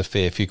 There's a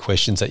fair few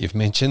questions that you've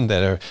mentioned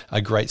that are a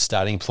great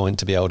starting point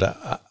to be able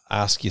to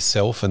ask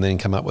yourself and then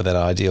come up with that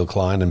ideal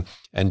client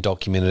and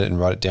document it and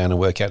write it down and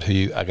work out who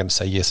you are going to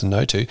say yes and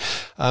no to.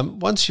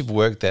 Once you've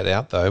worked that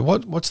out, though,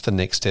 what's the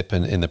next step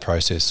in the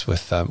process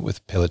with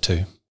Pillar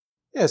 2?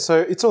 Yeah, so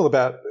it's all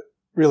about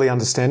really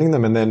understanding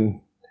them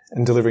and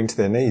delivering to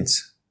their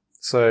needs.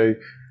 So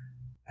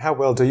how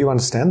well do you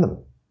understand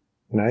them?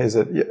 Is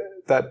it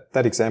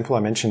that example I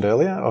mentioned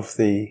earlier of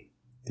the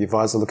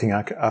advisor looking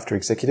after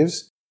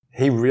executives?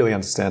 He really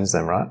understands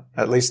them, right?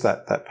 At least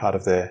that part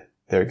of their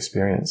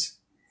experience.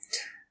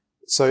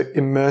 So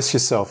immerse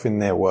yourself in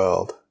their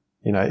world.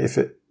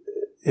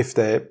 If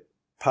they're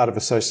part of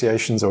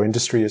associations or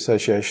industry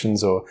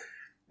associations or,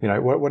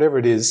 whatever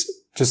it is,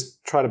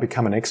 just try to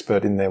become an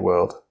expert in their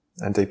world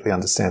and deeply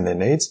understand their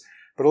needs,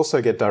 but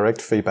also get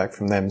direct feedback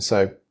from them.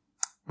 So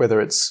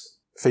whether it's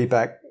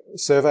feedback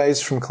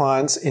surveys from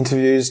clients,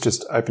 interviews,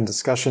 just open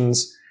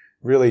discussions,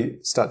 really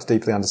start to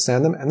deeply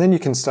understand them. And then you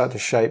can start to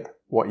shape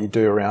what you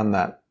do around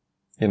that,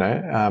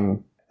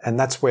 and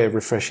that's where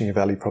refreshing your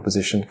value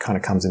proposition kind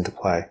of comes into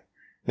play.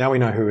 Now we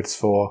know who it's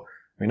for.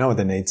 We know what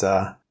their needs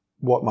are.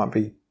 What might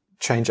be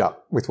change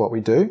up with what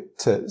we do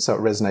so it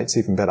resonates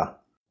even better.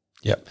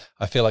 Yep.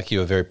 I feel like you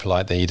were very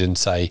polite there. You didn't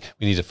say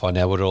we need to find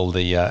out what all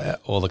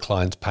the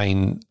clients'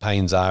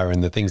 pains are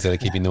and the things that are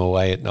keeping them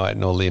away at night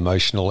and all the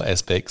emotional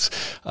aspects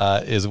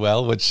as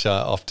well, which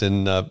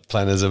often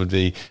planners would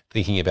be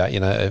thinking about.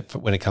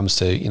 When it comes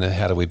to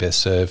how do we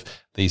best serve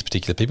these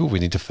particular people, we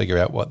need to figure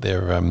out what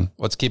they're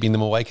what's keeping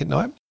them awake at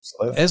night.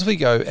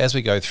 Absolutely. As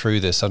we go through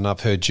this, and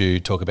I've heard you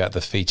talk about the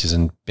features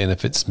and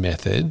benefits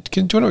method. Do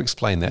you want to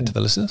explain that to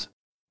the listeners?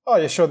 Oh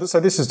yeah, sure. So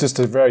this is just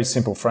a very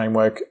simple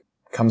framework.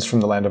 Comes from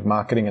the land of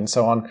marketing and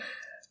so on.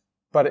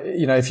 But,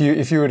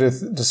 if you were to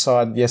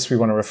decide, yes, we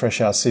want to refresh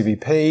our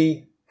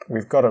CVP,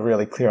 we've got a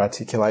really clear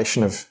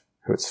articulation of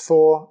who it's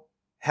for.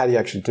 How do you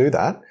actually do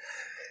that?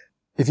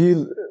 If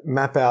you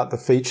map out the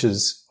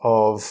features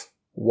of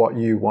what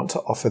you want to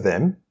offer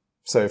them,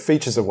 so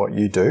features are what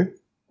you do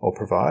or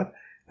provide,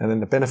 and then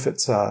the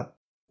benefits are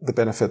the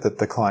benefit that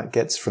the client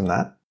gets from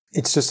that.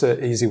 It's just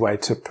an easy way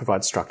to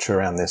provide structure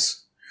around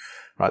this,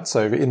 right?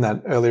 So in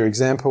that earlier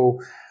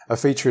example, a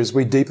feature is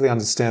we deeply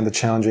understand the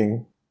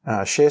challenging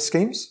share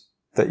schemes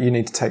that you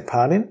need to take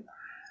part in.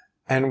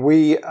 And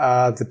we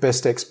are the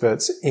best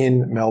experts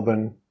in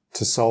Melbourne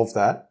to solve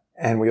that.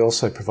 And we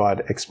also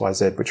provide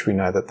XYZ, which we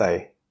know that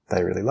they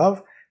really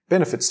love.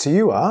 Benefits to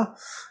you are,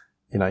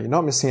 you're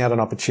not missing out on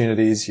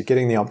opportunities. You're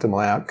getting the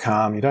optimal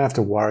outcome. You don't have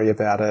to worry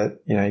about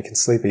it. You can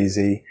sleep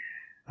easy.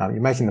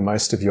 You're making the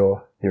most of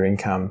your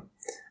income.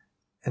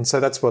 And so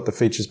that's what the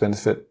features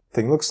benefit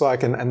thing looks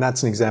like. And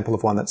that's an example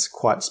of one that's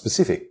quite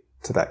specific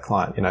to that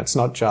client. It's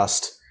not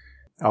just,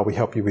 we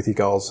help you with your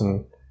goals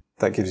and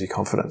that gives you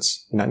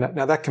confidence.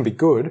 Now that can be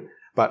good,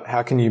 but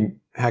how can you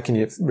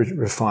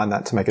refine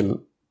that to make it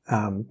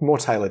more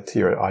tailored to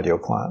your ideal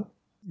client?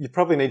 You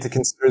probably need to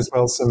consider as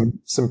well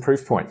some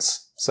proof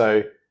points.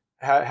 So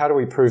how do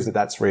we prove that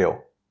that's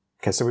real?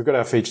 Okay, so we've got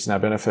our features and our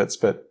benefits,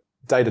 but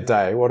day to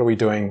day, what are we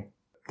doing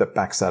that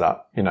backs that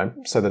up?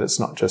 So that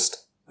it's not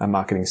just a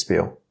marketing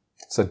spiel.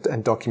 So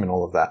and document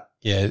all of that.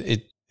 Yeah,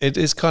 it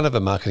is kind of a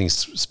marketing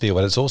spiel,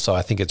 but it's also,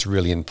 I think it's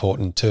really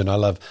important too. And I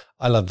love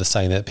the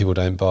saying that people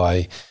don't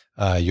buy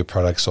your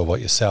products or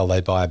what you sell,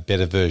 they buy a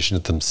better version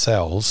of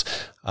themselves.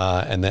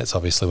 And that's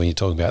obviously when you're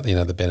talking about,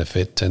 the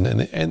benefit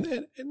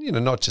and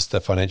not just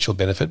the financial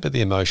benefit, but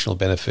the emotional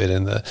benefit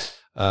and the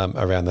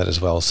around that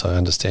as well. So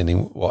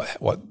understanding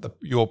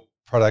your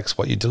products,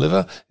 what you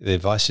deliver, the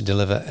advice you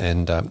deliver,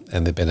 and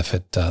the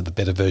benefit, the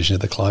better version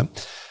of the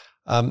client.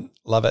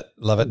 Love it.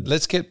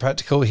 Let's get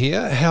practical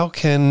here. How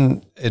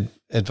can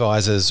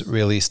advisors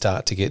really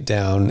start to get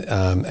down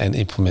and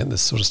implement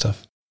this sort of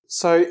stuff?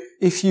 So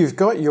if you've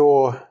got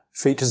your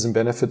features and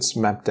benefits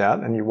mapped out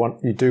and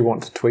you do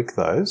want to tweak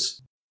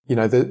those,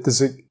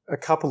 there's a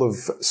couple of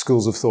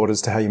schools of thought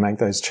as to how you make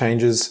those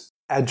changes.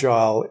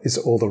 Agile is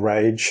all the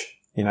rage,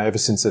 ever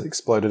since it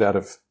exploded out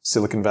of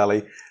Silicon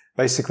Valley.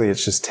 Basically,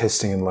 it's just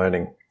testing and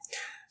learning.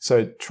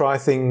 So try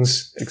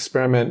things,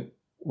 experiment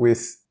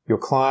with your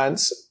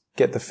clients,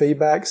 get the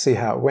feedback, see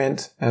how it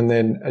went, and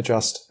then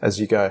adjust as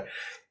you go.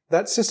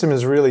 That system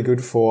is really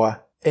good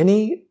for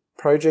any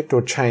project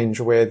or change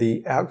where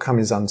the outcome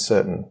is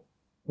uncertain,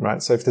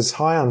 right? So if there's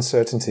high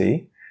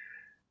uncertainty,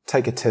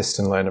 take a test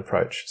and learn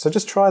approach. So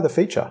just try the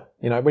feature.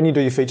 When you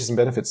do your features and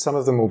benefits, some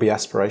of them will be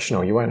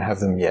aspirational. You won't have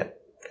them yet.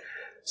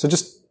 So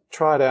just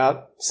try it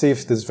out, see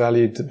if there's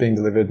value to being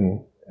delivered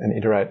and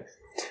iterate.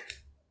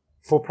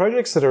 For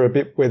projects that are a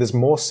bit where there's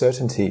more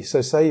certainty,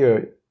 so say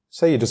you're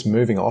just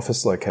moving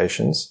office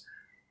locations,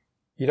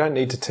 you don't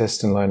need to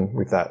test and learn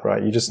with that,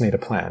 right? You just need a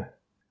plan.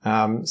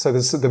 So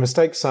the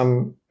mistake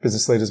some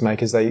business leaders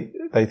make is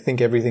they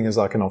think everything is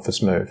like an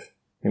office move.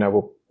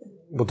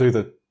 We'll do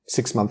the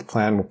 6-month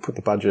plan, we'll put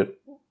the budget,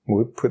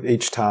 we'll put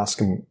each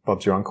task and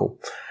Bob's your uncle.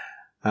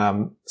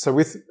 So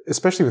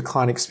especially with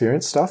client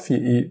experience stuff,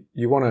 you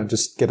want to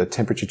just get a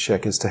temperature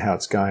check as to how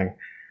it's going.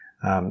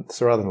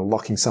 So rather than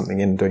locking something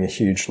in and doing a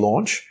huge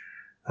launch,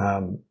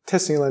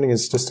 testing and learning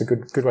is just a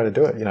good way to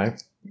do it,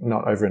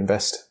 not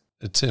overinvest.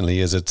 It certainly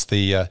is. It's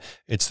the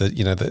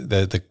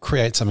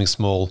create something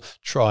small,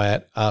 try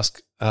it,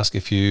 ask a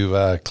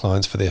few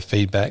clients for their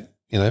feedback,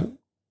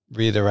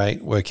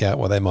 reiterate, work out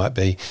what they might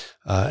be,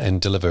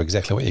 and deliver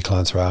exactly what your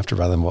clients are after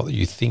rather than what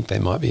you think they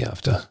might be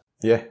after.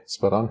 Yeah,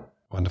 spot on.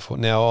 Wonderful.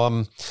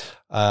 Now,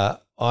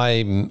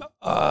 I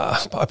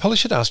probably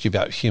should ask you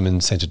about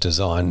human-centered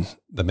design,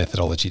 the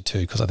methodology too,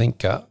 because I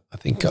think I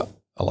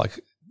like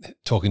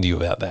talking to you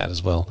about that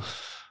as well.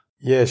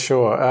 Yeah,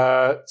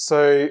 sure.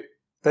 So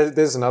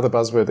there's another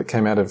buzzword that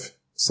came out of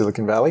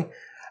Silicon Valley.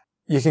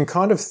 You can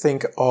kind of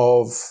think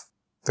of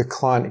the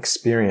client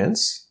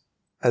experience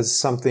as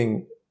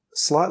something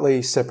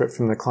slightly separate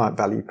from the client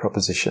value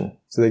proposition.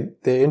 So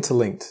they're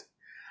interlinked.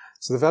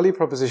 So the value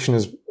proposition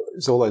is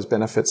all those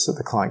benefits that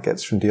the client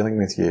gets from dealing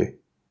with you.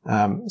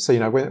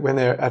 So, when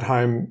they're at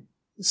home,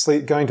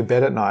 going to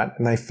bed at night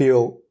and they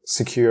feel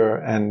secure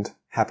and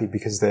happy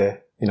because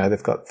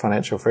they've got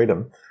financial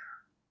freedom,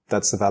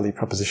 that's the value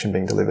proposition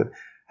being delivered.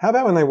 How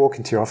about when they walk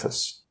into your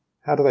office?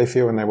 How do they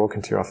feel when they walk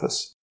into your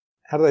office?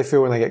 How do they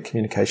feel when they get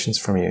communications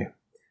from you?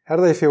 How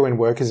do they feel when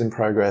work is in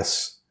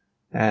progress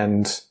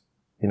and,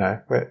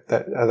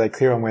 are they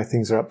clear on where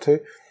things are up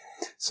to?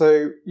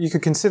 So you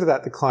could consider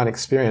that the client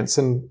experience,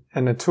 and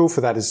a tool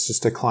for that is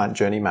just a client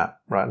journey map,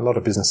 right? A lot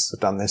of businesses have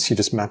done this. You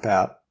just map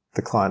out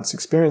the client's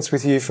experience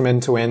with you from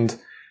end to end,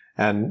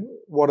 and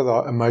what are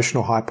the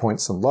emotional high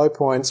points and low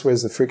points?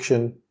 Where's the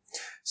friction?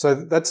 So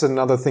that's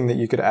another thing that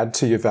you could add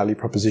to your value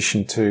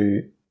proposition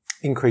to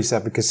increase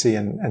advocacy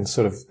and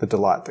sort of the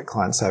delight that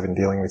clients have in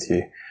dealing with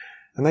you.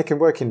 And they can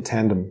work in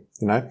tandem,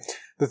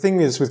 The thing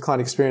is with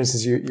client experience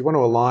is you want to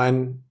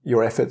align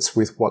your efforts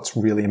with what's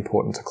really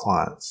important to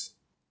clients.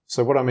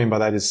 So what I mean by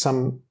that is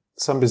some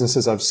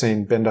businesses I've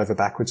seen bend over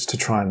backwards to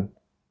try and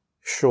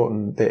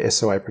shorten their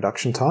SOA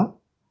production time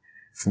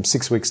from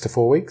 6 weeks to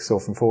 4 weeks or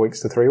from 4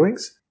 weeks to 3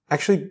 weeks.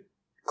 Actually,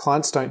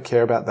 clients don't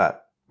care about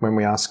that when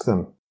we ask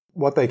them.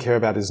 What they care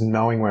about is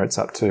knowing where it's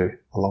up to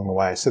along the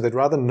way. So they'd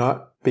rather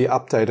not be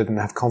updated and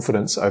have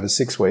confidence over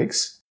 6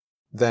 weeks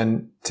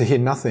than to hear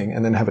nothing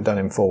and then have it done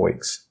in 4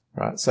 weeks,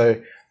 right?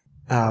 So,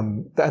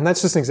 and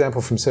that's just an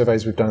example from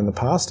surveys we've done in the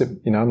past.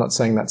 I'm not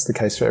saying that's the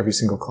case for every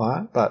single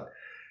client, but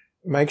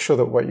make sure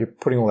that what you're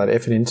putting all that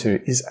effort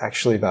into is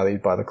actually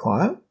valued by the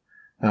client,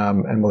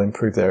 and will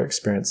improve their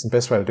experience. The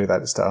best way to do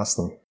that is to ask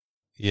them.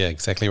 Yeah,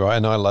 exactly right.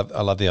 And I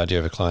love the idea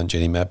of a client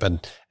journey map.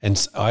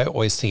 And I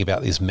always think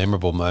about these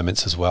memorable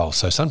moments as well.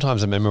 So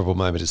sometimes a memorable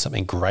moment is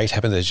something great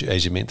happened,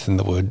 as you mentioned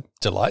the word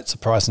delight,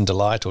 surprise and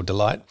delight, or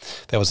delight.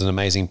 That was an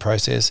amazing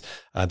process.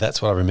 That's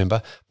what I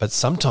remember. But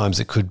sometimes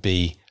it could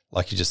be,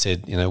 like you just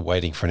said,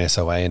 waiting for an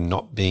SOA and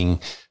not being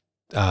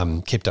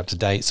kept up to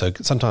date. So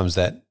sometimes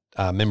that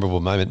memorable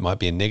moment might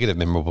be a negative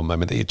memorable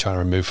moment that you're trying to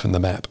remove from the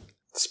map.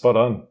 Spot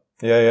on.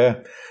 Yeah.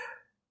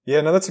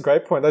 Yeah, no, that's a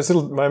great point. Those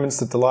little moments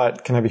that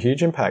delight can have a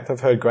huge impact. I've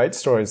heard great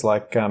stories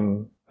like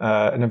an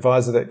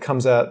advisor that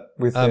comes out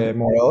with their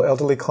more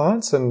elderly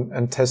clients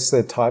and tests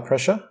their tire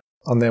pressure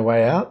on their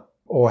way out,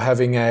 or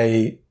having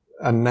a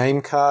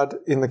name card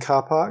in the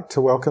car park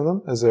to welcome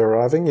them as they're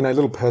arriving.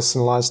 Little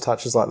personalised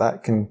touches like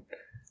that can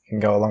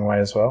go a long way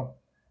as well,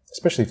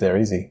 especially if they're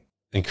easy.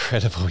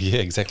 Incredible. Yeah,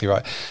 exactly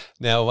right.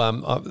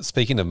 Now,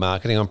 speaking of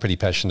marketing, I'm pretty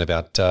passionate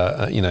about,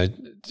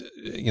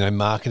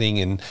 marketing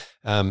and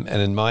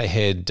in my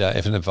head,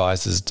 if an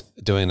advisor's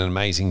doing an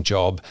amazing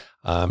job,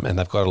 and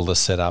they've got all this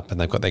set up and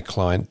they've got their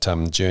client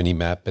journey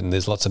map and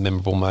there's lots of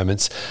memorable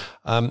moments,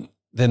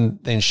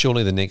 then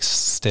surely the next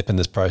step in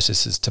this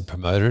process is to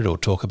promote it or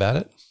talk about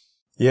it.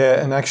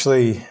 Yeah. And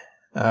actually,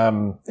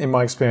 in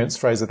my experience,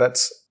 Fraser,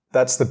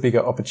 that's the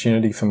bigger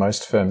opportunity for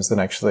most firms than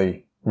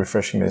actually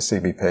refreshing their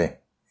CVP.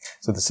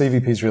 So the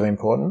CVP is really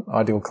important.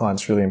 Ideal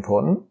client's really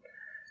important.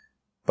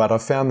 But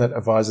I've found that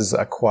advisors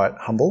are quite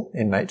humble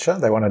in nature.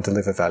 They want to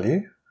deliver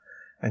value.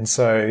 And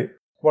so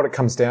what it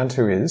comes down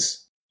to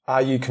is,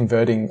 are you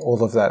converting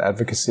all of that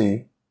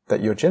advocacy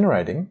that you're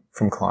generating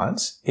from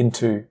clients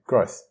into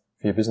growth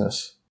for your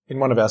business? In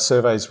one of our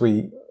surveys,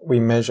 we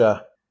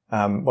measure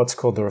what's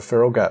called the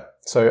referral gap.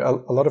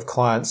 So a lot of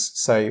clients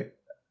say,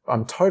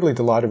 I'm totally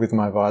delighted with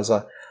my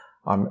advisor.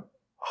 I'm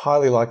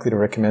highly likely to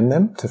recommend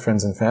them to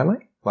friends and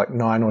family, like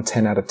 9 or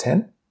 10 out of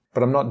 10,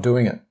 but I'm not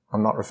doing it.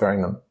 I'm not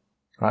referring them.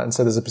 Right. And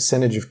so there's a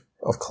percentage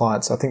of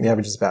clients, I think the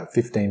average is about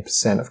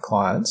 15% of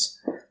clients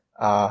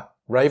are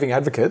raving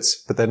advocates,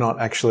 but they're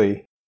not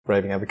actually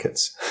raving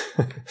advocates.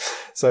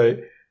 So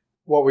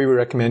what we would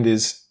recommend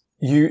is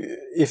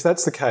if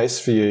that's the case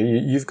for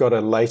you've got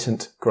a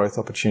latent growth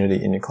opportunity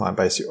in your client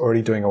base. You're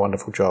already doing a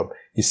wonderful job.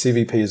 Your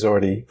CVP is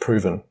already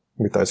proven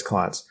with those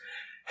clients.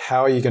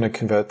 How are you going to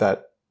convert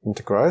that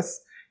into growth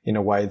in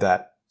a way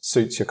that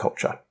suits your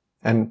culture?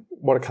 And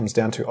what it comes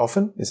down to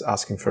often is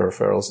asking for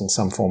referrals in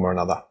some form or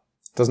another.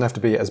 It doesn't have to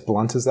be as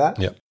blunt as that,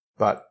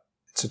 but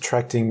it's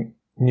attracting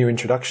new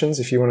introductions,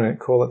 if you want to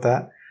call it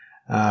that.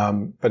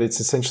 But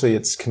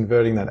it's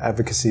converting that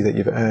advocacy that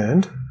you've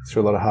earned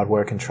through a lot of hard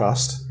work and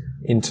trust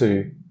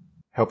into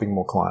helping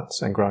more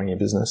clients and growing your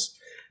business.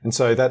 And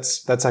so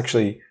that's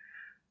actually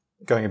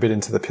going a bit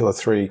into the pillar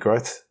 3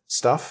 growth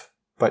stuff.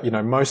 But,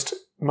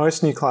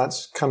 most new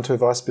clients come to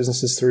advice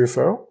businesses through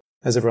referral,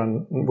 as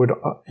everyone would,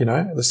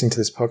 listening to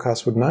this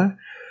podcast would know.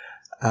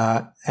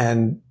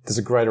 And there's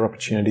a greater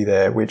opportunity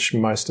there, which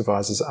most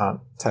advisors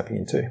aren't tapping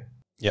into.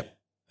 Yep,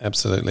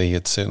 absolutely.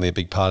 It's certainly a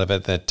big part of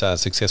it that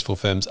successful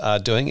firms are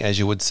doing, as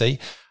you would see.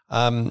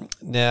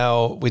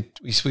 Now,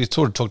 we sort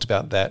of talked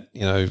about that,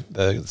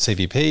 the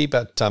CVP,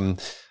 but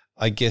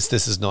I guess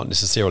this is not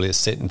necessarily a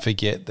set and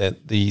forget,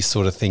 that these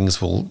sort of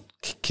things will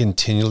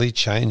continually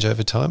change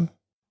over time.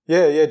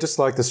 Yeah. Just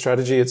like the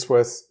strategy, it's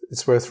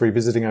worth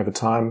revisiting over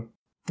time.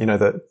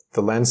 The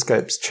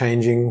landscape's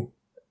changing.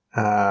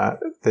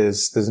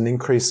 There's an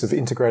increase of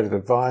integrated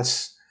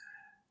advice,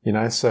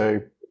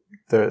 so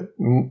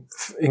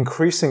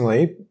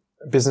increasingly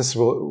businesses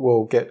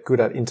will get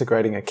good at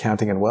integrating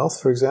accounting and wealth,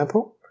 for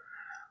example.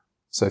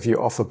 So if you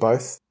offer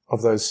both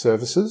of those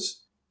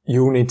services,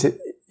 you'll need to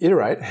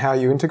iterate how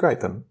you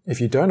integrate them. If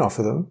you don't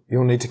offer them,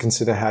 you'll need to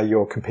consider how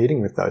you're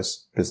competing with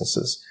those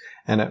businesses.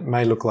 And it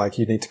may look like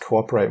you need to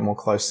cooperate more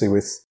closely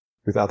with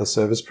other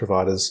service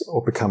providers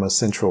or become a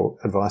central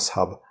advice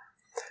hub.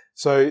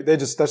 So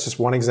that's just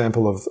one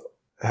example of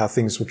how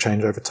things will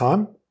change over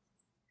time.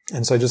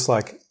 And so just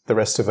like the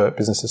rest of a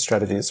business's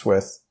strategy, it's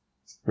worth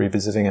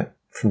revisiting it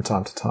from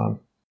time to time.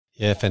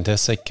 Yeah,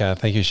 fantastic.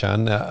 Thank you,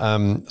 Sean.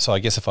 So I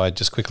guess if I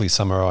just quickly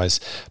summarise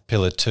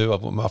pillar 2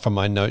 from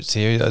my notes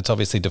here, it's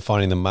obviously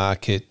defining the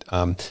market,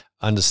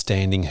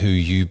 understanding who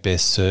you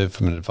best serve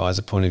from an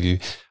advisor point of view,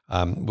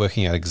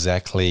 working out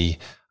exactly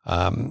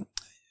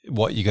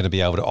what you're going to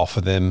be able to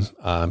offer them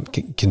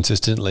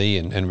consistently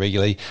and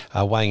regularly,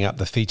 weighing up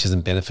the features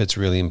and benefits,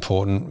 really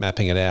important,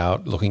 mapping it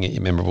out, looking at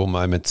your memorable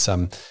moments.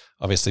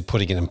 obviously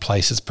putting it in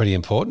place is pretty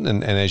important.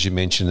 And as you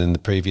mentioned in the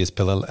previous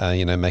pillar,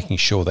 making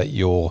sure that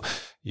your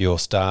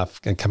staff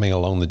are coming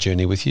along the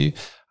journey with you.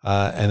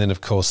 And then,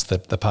 of course,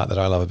 the part that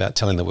I love about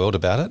telling the world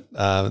about it,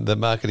 the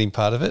marketing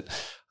part of it.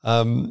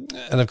 And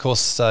of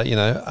course,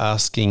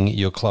 asking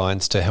your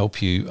clients to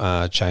help you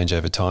change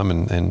over time,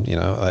 and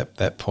at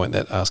that point,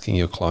 that asking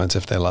your clients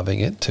if they're loving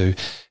it to,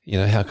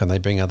 how can they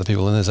bring other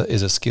people in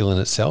is a skill in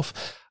itself.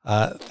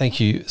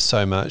 Thank you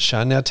so much,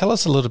 Sean. Now, tell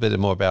us a little bit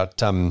more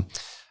about, and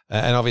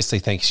obviously,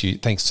 thanks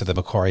to the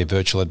Macquarie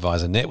Virtual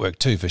Advisor Network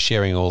too for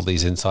sharing all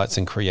these insights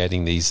and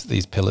creating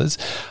these pillars.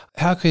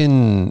 How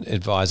can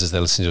advisors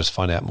that listen to us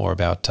find out more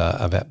about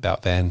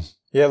VAN?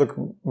 Yeah, look,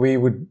 we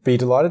would be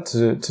delighted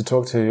to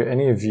talk to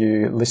any of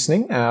you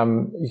listening.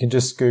 You can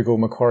just Google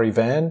Macquarie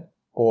VAN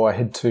or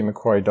head to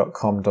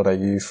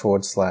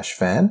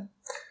macquarie.com.au/VAN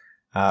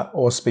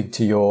or speak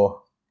to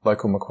your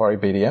local Macquarie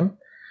BDM.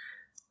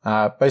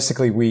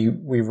 Basically,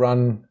 we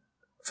run,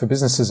 for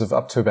businesses of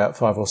up to about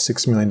 $5 or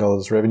 $6 million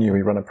revenue,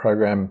 we run a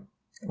program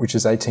which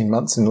is 18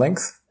 months in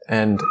length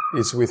and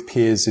is with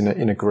peers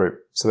in a group.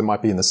 So they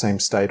might be in the same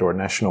state or a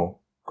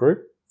national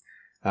group.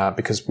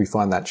 Because we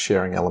find that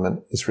sharing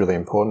element is really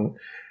important.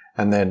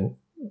 And then,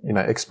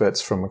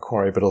 experts from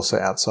Macquarie, but also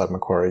outside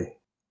Macquarie,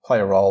 play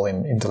a role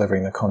in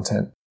delivering the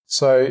content.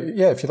 So,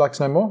 yeah, if you'd like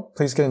to know more,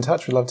 please get in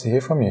touch. We'd love to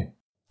hear from you.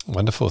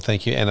 Wonderful,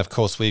 thank you. And of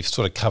course, we've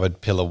sort of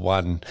covered Pillar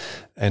 1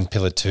 and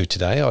Pillar 2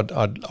 today.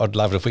 I'd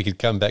love it if we could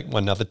come back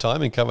one other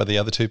time and cover the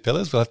other two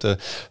pillars. We'll have to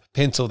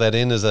pencil that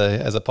in as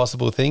a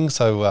possible thing.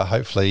 So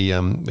hopefully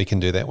we can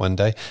do that one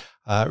day.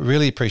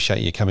 Really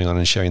appreciate you coming on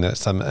and sharing that.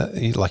 Some,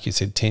 like you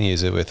said, 10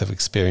 years worth of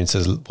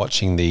experiences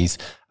watching these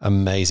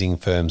amazing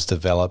firms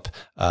develop,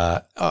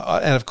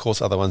 and of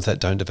course other ones that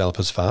don't develop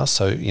as fast.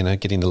 So,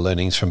 getting the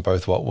learnings from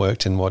both what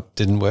worked and what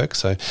didn't work.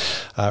 So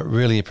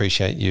really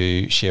appreciate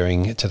you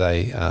sharing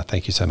today.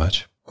 Thank you so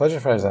much.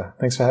 Pleasure, Fraser.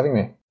 Thanks for having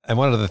me. And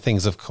one of the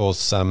things, of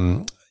course,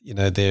 we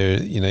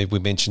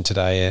mentioned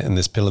today in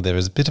this pillar, there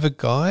is a bit of a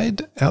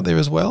guide out there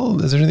as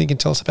well. Is there anything you can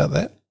tell us about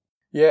that?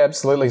 Yeah,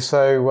 absolutely.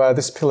 So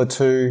this Pillar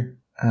 2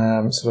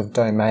 sort of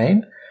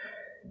domain,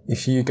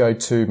 if you go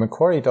to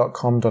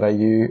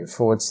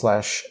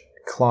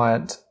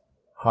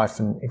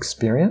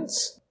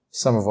macquarie.com.au/client-experience,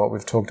 some of what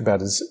we've talked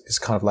about is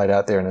kind of laid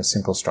out there in a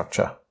simple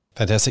structure.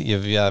 Fantastic.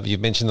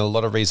 You've mentioned a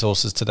lot of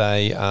resources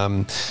today.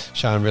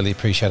 Sean, really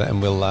appreciate it. And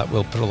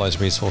we'll put all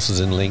those resources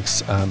and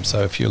links.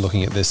 So if you're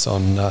looking at this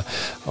on the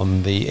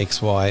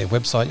XY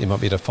website, you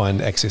might be able to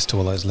find access to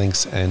all those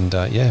links. And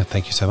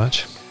thank you so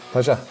much.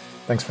 Pleasure.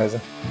 Thanks, Fraser.